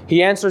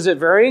 He answers it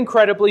very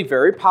incredibly,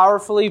 very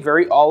powerfully,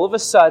 very all of a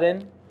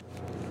sudden.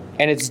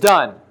 And it's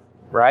done.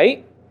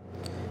 Right?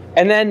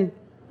 And then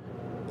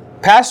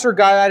Pastor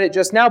got at it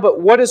just now,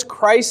 but what is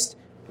Christ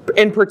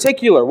in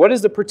particular? What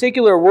is the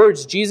particular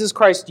words Jesus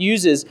Christ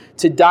uses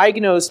to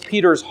diagnose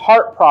Peter's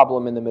heart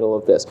problem in the middle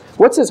of this?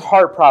 What's his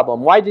heart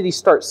problem? Why did he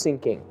start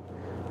sinking?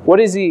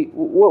 What's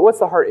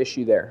the heart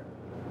issue there?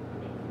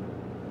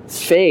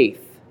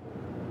 Faith.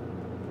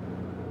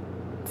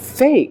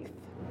 Faith.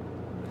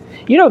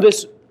 You know,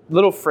 this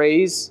little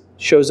phrase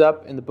shows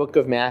up in the book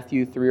of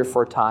Matthew 3 or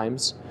 4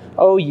 times.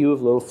 Oh, you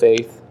of little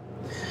faith.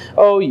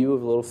 Oh, you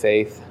of little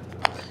faith.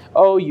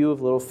 Oh, you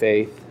of little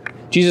faith.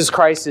 Jesus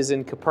Christ is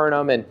in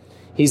Capernaum and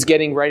he's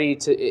getting ready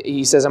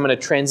he says, I'm going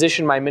to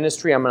transition my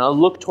ministry. I'm going to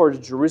look towards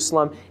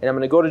Jerusalem and I'm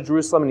going to go to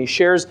Jerusalem. And he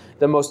shares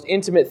the most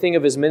intimate thing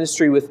of his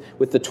ministry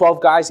with the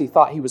 12 guys he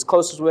thought he was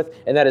closest with.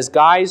 And that is,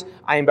 guys,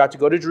 I am about to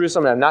go to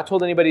Jerusalem and I've not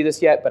told anybody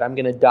this yet, but I'm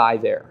going to die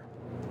there.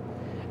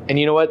 And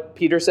you know what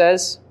Peter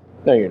says?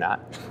 No, you're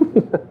not.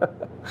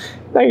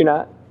 No, you're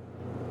not.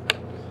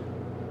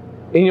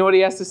 And you know what he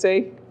has to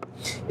say?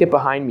 Get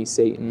behind me,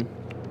 Satan.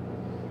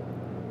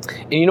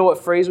 And you know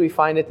what phrase we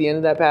find at the end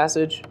of that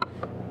passage?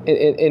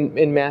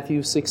 In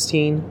Matthew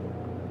 16?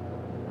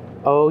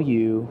 Oh,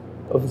 you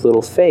of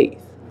little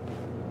faith.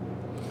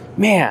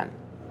 Man,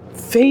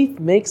 faith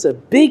makes a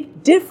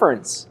big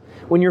difference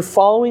when you're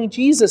following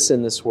Jesus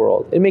in this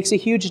world. It makes a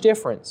huge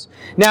difference.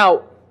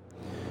 Now,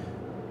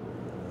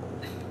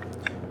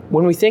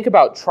 when we think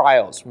about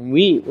trials, when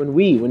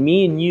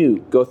me and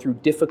you go through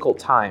difficult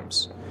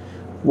times,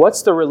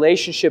 what's the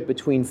relationship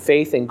between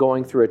faith and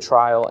going through a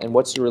trial, and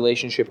what's the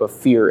relationship of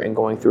fear and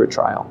going through a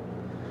trial?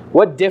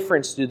 What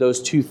difference do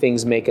those two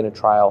things make in a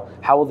trial?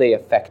 How will they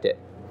affect it?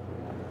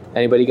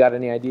 Anybody got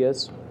any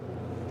ideas?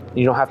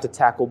 You don't have to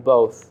tackle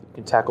both. You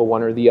can tackle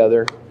one or the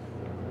other.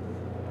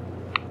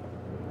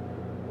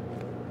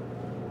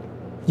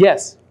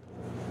 Yes?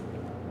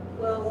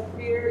 Well,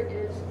 fear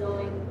is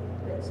knowing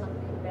that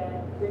something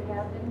bad could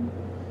happen.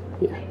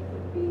 Yeah. Faith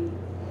would be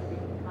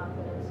having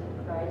confidence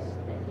in Christ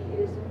that He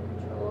is in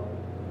control.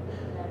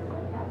 No matter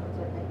what happens,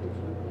 I think it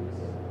should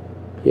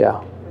peace. Yeah.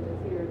 For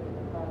the fear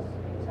can cause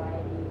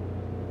anxiety.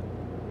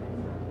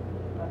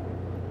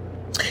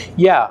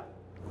 Yeah.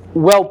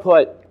 Well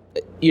put.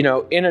 You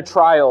know, in a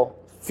trial,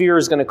 fear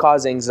is going to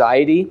cause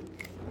anxiety.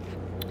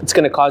 It's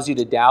going to cause you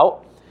to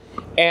doubt.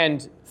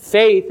 And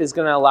Faith is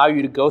going to allow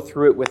you to go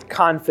through it with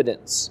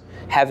confidence,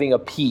 having a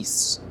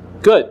peace.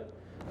 Good.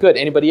 Good.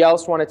 Anybody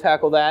else want to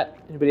tackle that?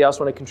 Anybody else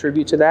want to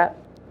contribute to that?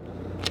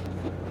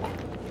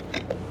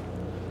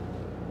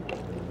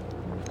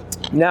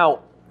 Now,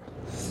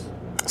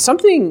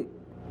 something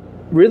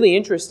really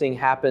interesting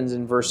happens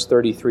in verse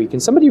 33.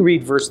 Can somebody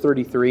read verse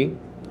 33?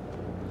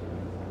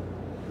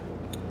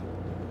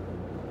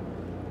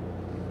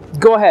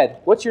 Go ahead.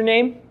 What's your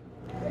name?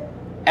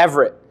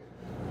 Everett.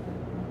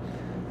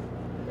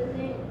 Then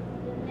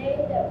they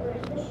that were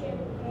in the ship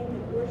came to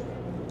worship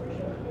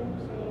him,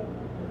 saying,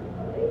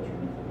 "Of a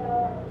truth thou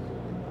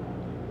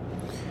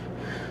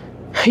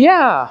art."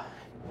 Yeah.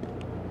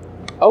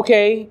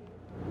 Okay.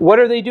 What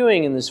are they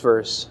doing in this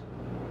verse?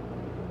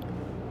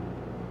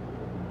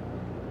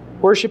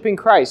 Worshiping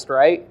Christ,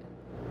 right?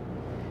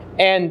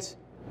 And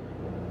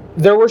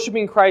they're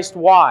worshiping Christ,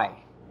 why?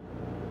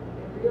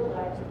 They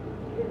realize who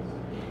he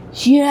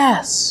is.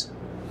 Yes.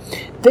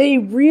 They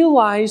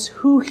realize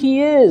who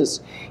He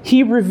is.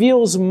 He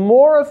reveals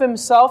more of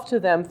Himself to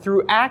them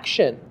through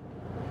action.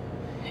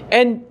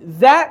 And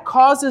that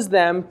causes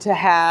them to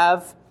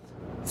have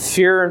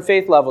fear and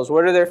faith levels.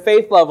 What are their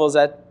faith levels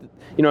at,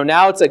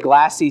 now it's a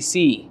glassy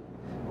sea.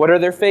 What are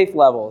their faith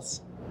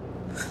levels?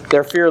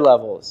 Their fear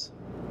levels.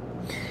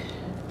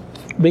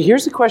 But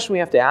here's the question we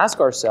have to ask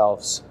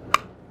ourselves.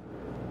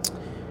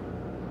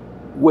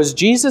 Was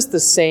Jesus the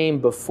same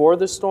before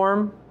the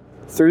storm,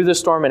 through the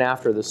storm, and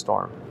after the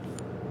storm?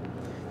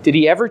 Did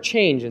He ever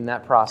change in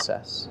that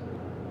process?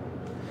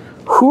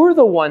 Who are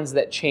the ones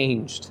that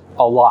changed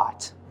a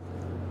lot,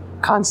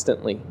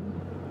 constantly?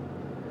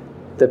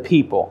 The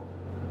people,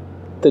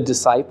 the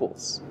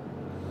disciples.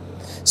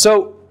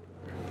 So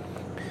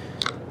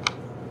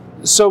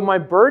my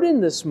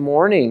burden this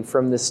morning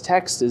from this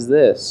text is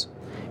this,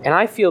 and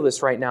I feel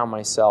this right now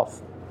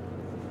myself.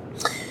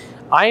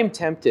 I am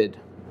tempted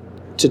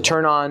to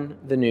turn on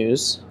the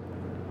news,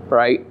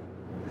 right?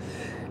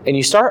 And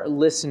you start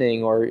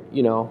listening, or,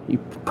 you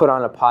put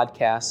on a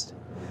podcast,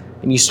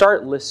 and you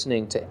start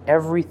listening to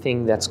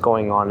everything that's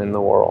going on in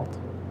the world.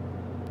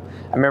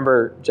 I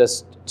remember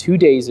just 2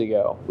 days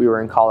ago, we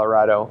were in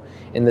Colorado,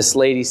 and this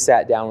lady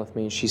sat down with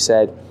me, and she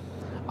said,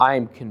 "I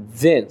am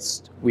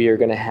convinced we are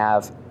going to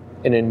have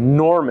an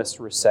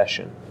enormous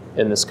recession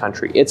in this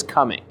country. It's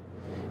coming.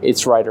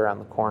 It's right around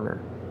the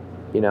corner."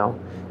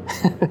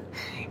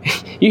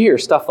 You hear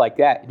stuff like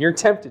that, and you're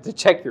tempted to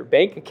check your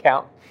bank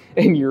account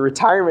and your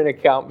retirement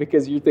account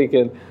because you're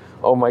thinking,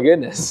 oh my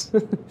goodness,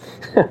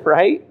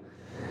 right?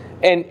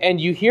 And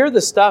you hear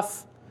the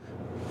stuff,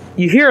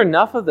 you hear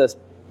enough of this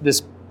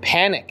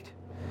panic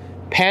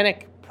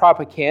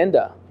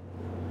propaganda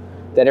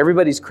that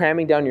everybody's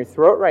cramming down your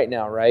throat right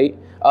now, right?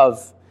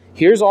 Of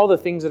here's all the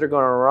things that are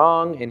going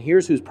wrong, and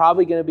here's who's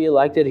probably going to be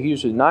elected,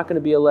 here's who's not going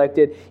to be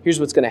elected,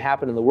 here's what's going to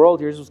happen in the world,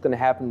 here's what's going to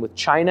happen with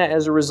China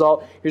as a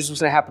result, here's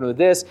what's going to happen with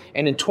this,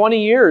 and in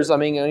 20 years,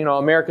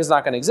 America's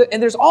not going to exist.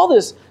 And there's all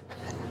this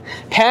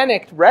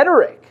panicked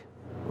rhetoric,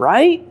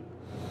 right?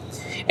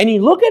 And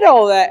you look at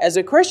all that as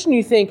a Christian,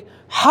 you think,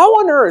 how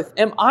on earth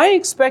am I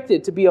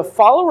expected to be a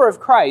follower of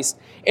Christ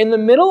in the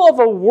middle of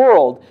a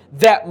world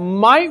that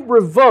might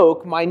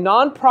revoke my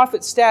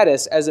nonprofit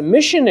status as a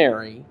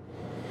missionary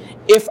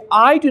if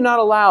I do not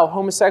allow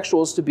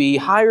homosexuals to be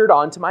hired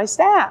onto my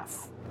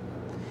staff?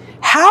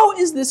 How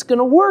is this going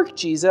to work,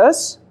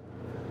 Jesus?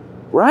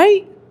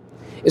 Right?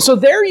 And so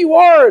there you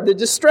are, the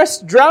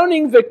distressed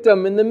drowning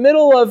victim in the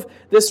middle of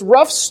this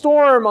rough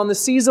storm on the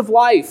seas of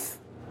life.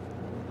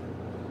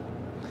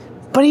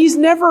 But He's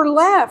never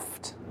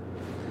left.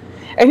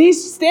 And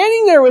He's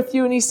standing there with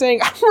you and He's saying,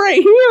 I'm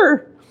right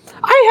here.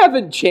 I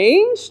haven't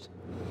changed.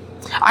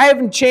 I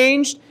haven't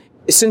changed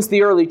since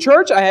the early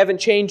church. I haven't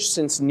changed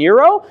since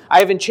Nero. I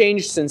haven't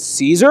changed since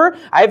Caesar.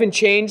 I haven't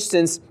changed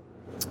since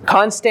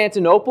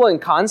Constantinople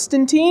and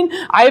Constantine.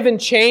 I haven't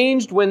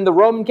changed when the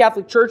Roman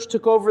Catholic Church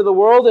took over the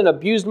world and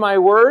abused my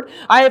word.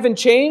 I haven't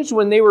changed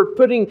when they were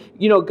putting,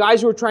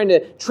 guys who were trying to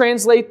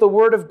translate the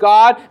word of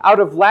God out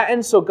of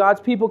Latin so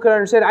God's people could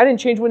understand. I didn't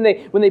change when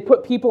they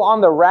put people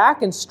on the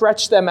rack and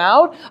stretched them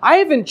out. I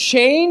haven't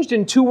changed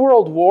in 2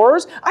 world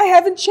wars. I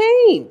haven't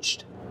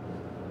changed.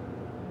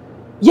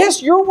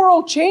 Yes, your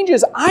world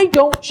changes. I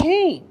don't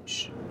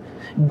change.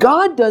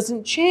 God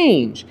doesn't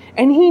change,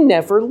 and He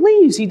never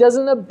leaves. He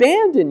doesn't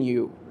abandon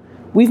you.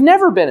 We've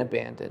never been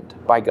abandoned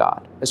by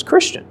God as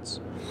Christians.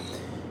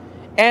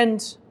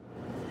 And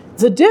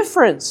the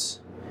difference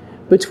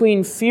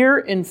between fear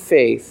and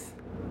faith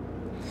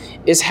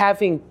is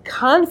having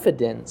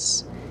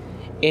confidence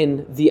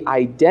in the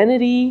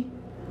identity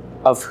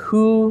of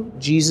who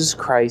Jesus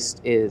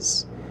Christ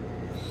is.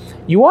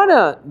 You want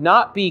to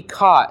not be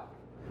caught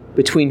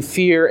between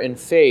fear and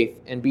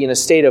faith and be in a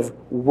state of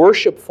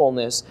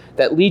worshipfulness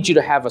that leads you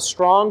to have a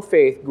strong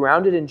faith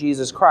grounded in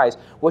Jesus Christ.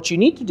 What you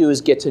need to do is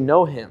get to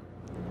know Him,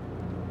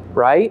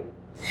 right?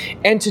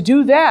 And to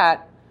do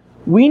that,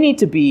 we need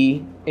to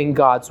be in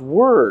God's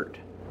Word,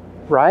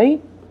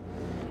 right?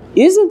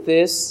 Isn't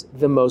this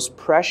the most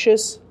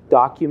precious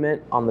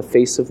document on the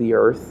face of the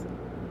earth?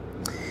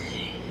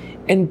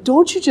 And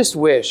don't you just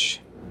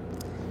wish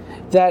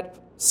that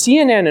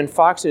CNN and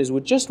Fox News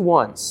would just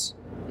once,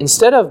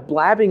 instead of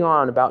blabbing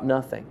on about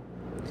nothing,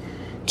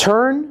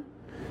 turn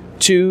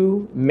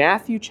to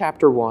Matthew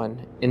chapter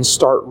 1 and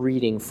start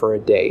reading for a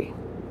day.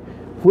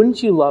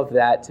 Wouldn't you love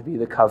that to be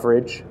the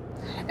coverage?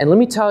 And let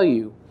me tell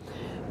you,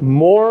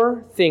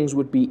 more things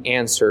would be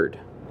answered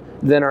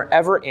than are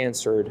ever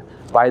answered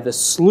by the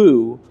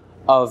slew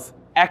of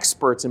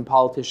experts and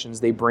politicians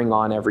they bring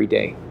on every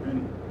day.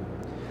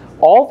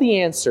 All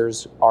the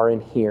answers are in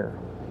here.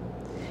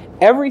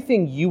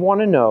 Everything you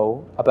want to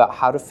know about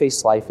how to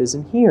face life is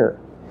in here.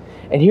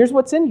 And here's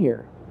what's in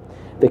here: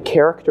 the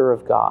character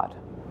of God.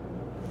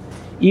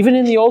 Even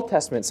in the Old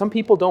Testament, some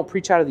people don't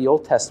preach out of the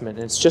Old Testament,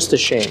 and it's just a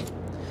shame,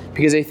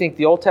 because they think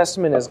the Old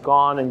Testament is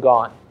gone and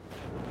gone.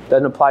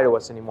 Doesn't apply to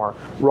us anymore.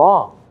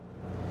 Wrong.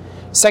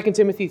 2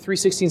 Timothy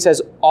 3:16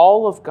 says,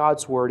 all of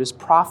God's word is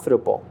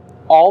profitable.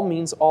 All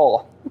means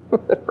all,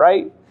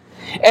 right?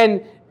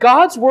 And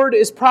God's word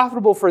is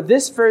profitable for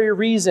this very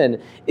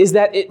reason, is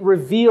that it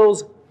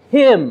reveals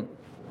Him.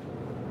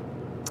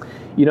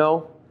 You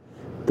know,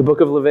 the book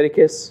of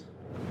Leviticus,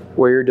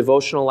 where your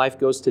devotional life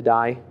goes to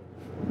die,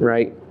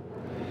 right?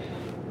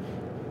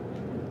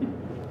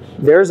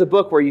 There's a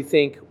book where you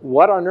think,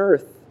 what on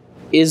earth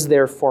is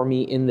there for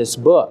me in this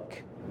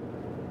book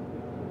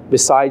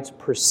besides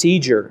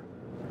procedure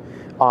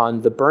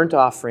on the burnt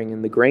offering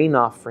and the grain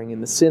offering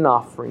and the sin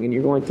offering? And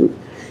you're going through,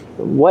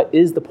 what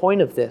is the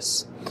point of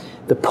this?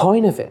 The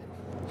point of it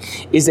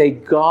is a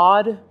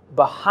God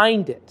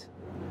behind it.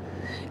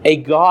 A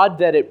God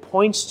that it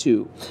points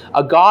to.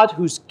 A God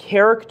whose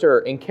character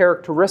and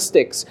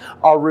characteristics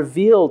are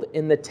revealed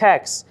in the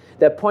text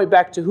that point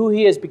back to who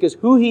He is, because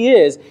who He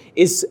is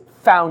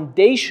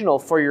foundational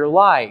for your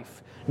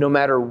life, no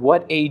matter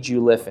what age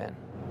you live in.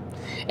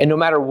 And no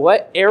matter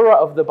what era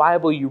of the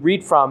Bible you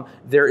read from,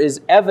 there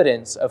is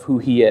evidence of who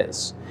He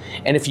is.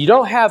 And if you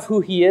don't have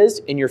who He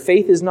is, and your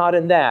faith is not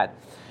in that,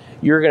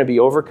 you're going to be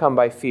overcome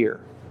by fear.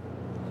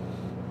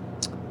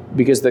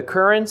 Because the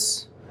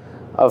currents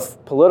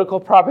of political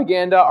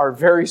propaganda are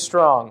very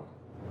strong,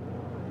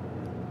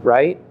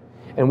 right?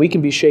 And we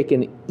can be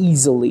shaken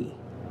easily.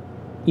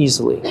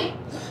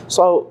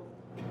 So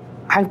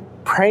I'm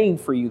praying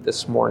for you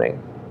this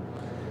morning.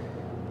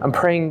 I'm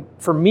praying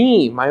for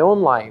me, my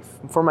own life,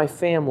 for my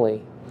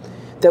family,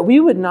 that we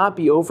would not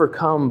be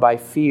overcome by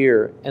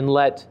fear and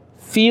let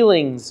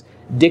feelings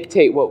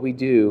dictate what we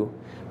do,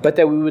 but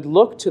that we would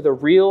look to the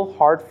real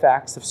hard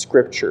facts of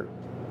Scripture,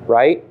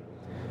 right?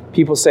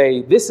 People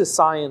say, this is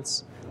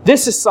science.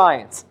 This is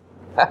science.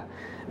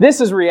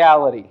 This is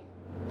reality.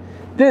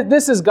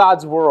 This is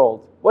God's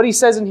world. What He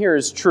says in here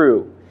is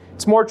true.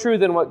 It's more true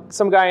than what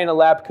some guy in a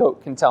lab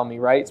coat can tell me,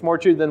 right? It's more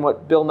true than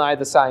what Bill Nye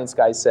the Science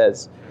Guy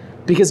says.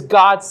 Because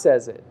God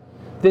says it.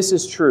 This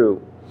is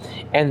true.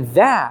 And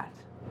that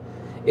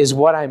is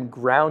what I'm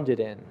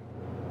grounded in.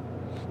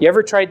 You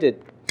ever tried to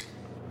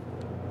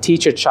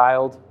teach a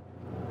child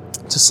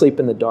to sleep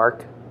in the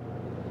dark?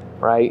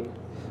 Right?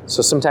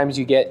 So sometimes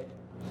you get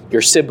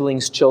your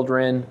siblings'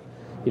 children,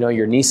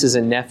 your nieces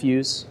and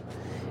nephews,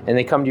 and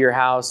they come to your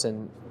house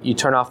and you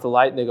turn off the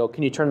light and they go,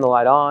 can you turn the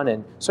light on?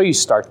 And so you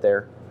start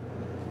there.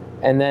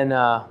 And then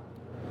a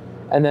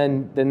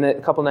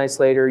couple nights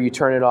later, you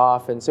turn it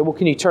off and say, well,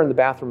 can you turn the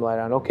bathroom light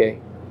on?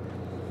 Okay.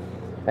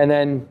 And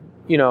then,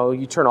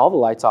 you turn all the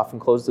lights off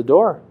and close the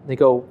door. They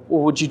go,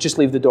 well, would you just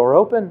leave the door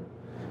open?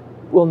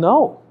 Well,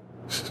 no.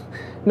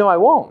 No, I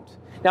won't.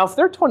 Now, if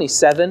they're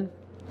 27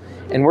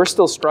 and we're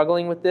still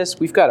struggling with this,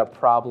 we've got a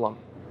problem.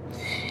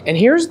 And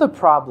here's the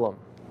problem.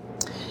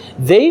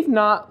 They've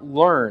not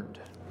learned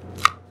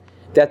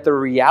that the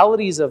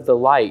realities of the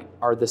light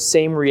are the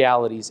same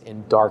realities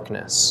in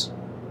darkness.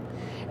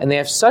 And they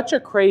have such a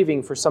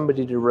craving for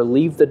somebody to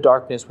relieve the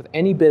darkness with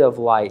any bit of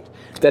light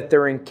that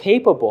they're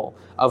incapable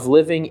of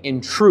living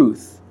in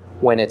truth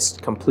when it's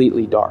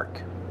completely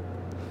dark.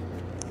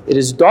 It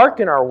is dark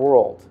in our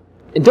world.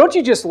 And don't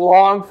you just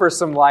long for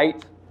some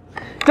light?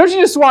 Don't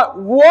you just want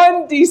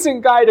one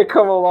decent guy to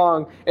come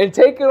along and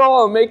take it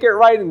all and make it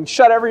right and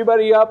shut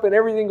everybody up and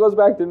everything goes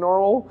back to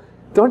normal?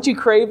 Don't you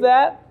crave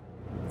that?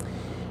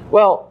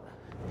 Well,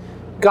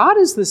 God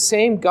is the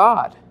same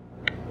God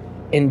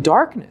in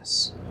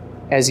darkness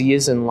as He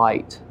is in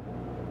light.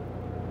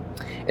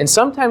 And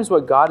sometimes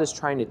what God is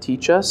trying to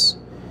teach us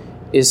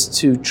is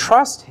to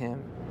trust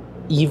Him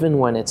even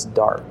when it's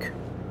dark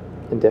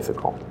and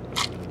difficult.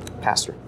 Pastor.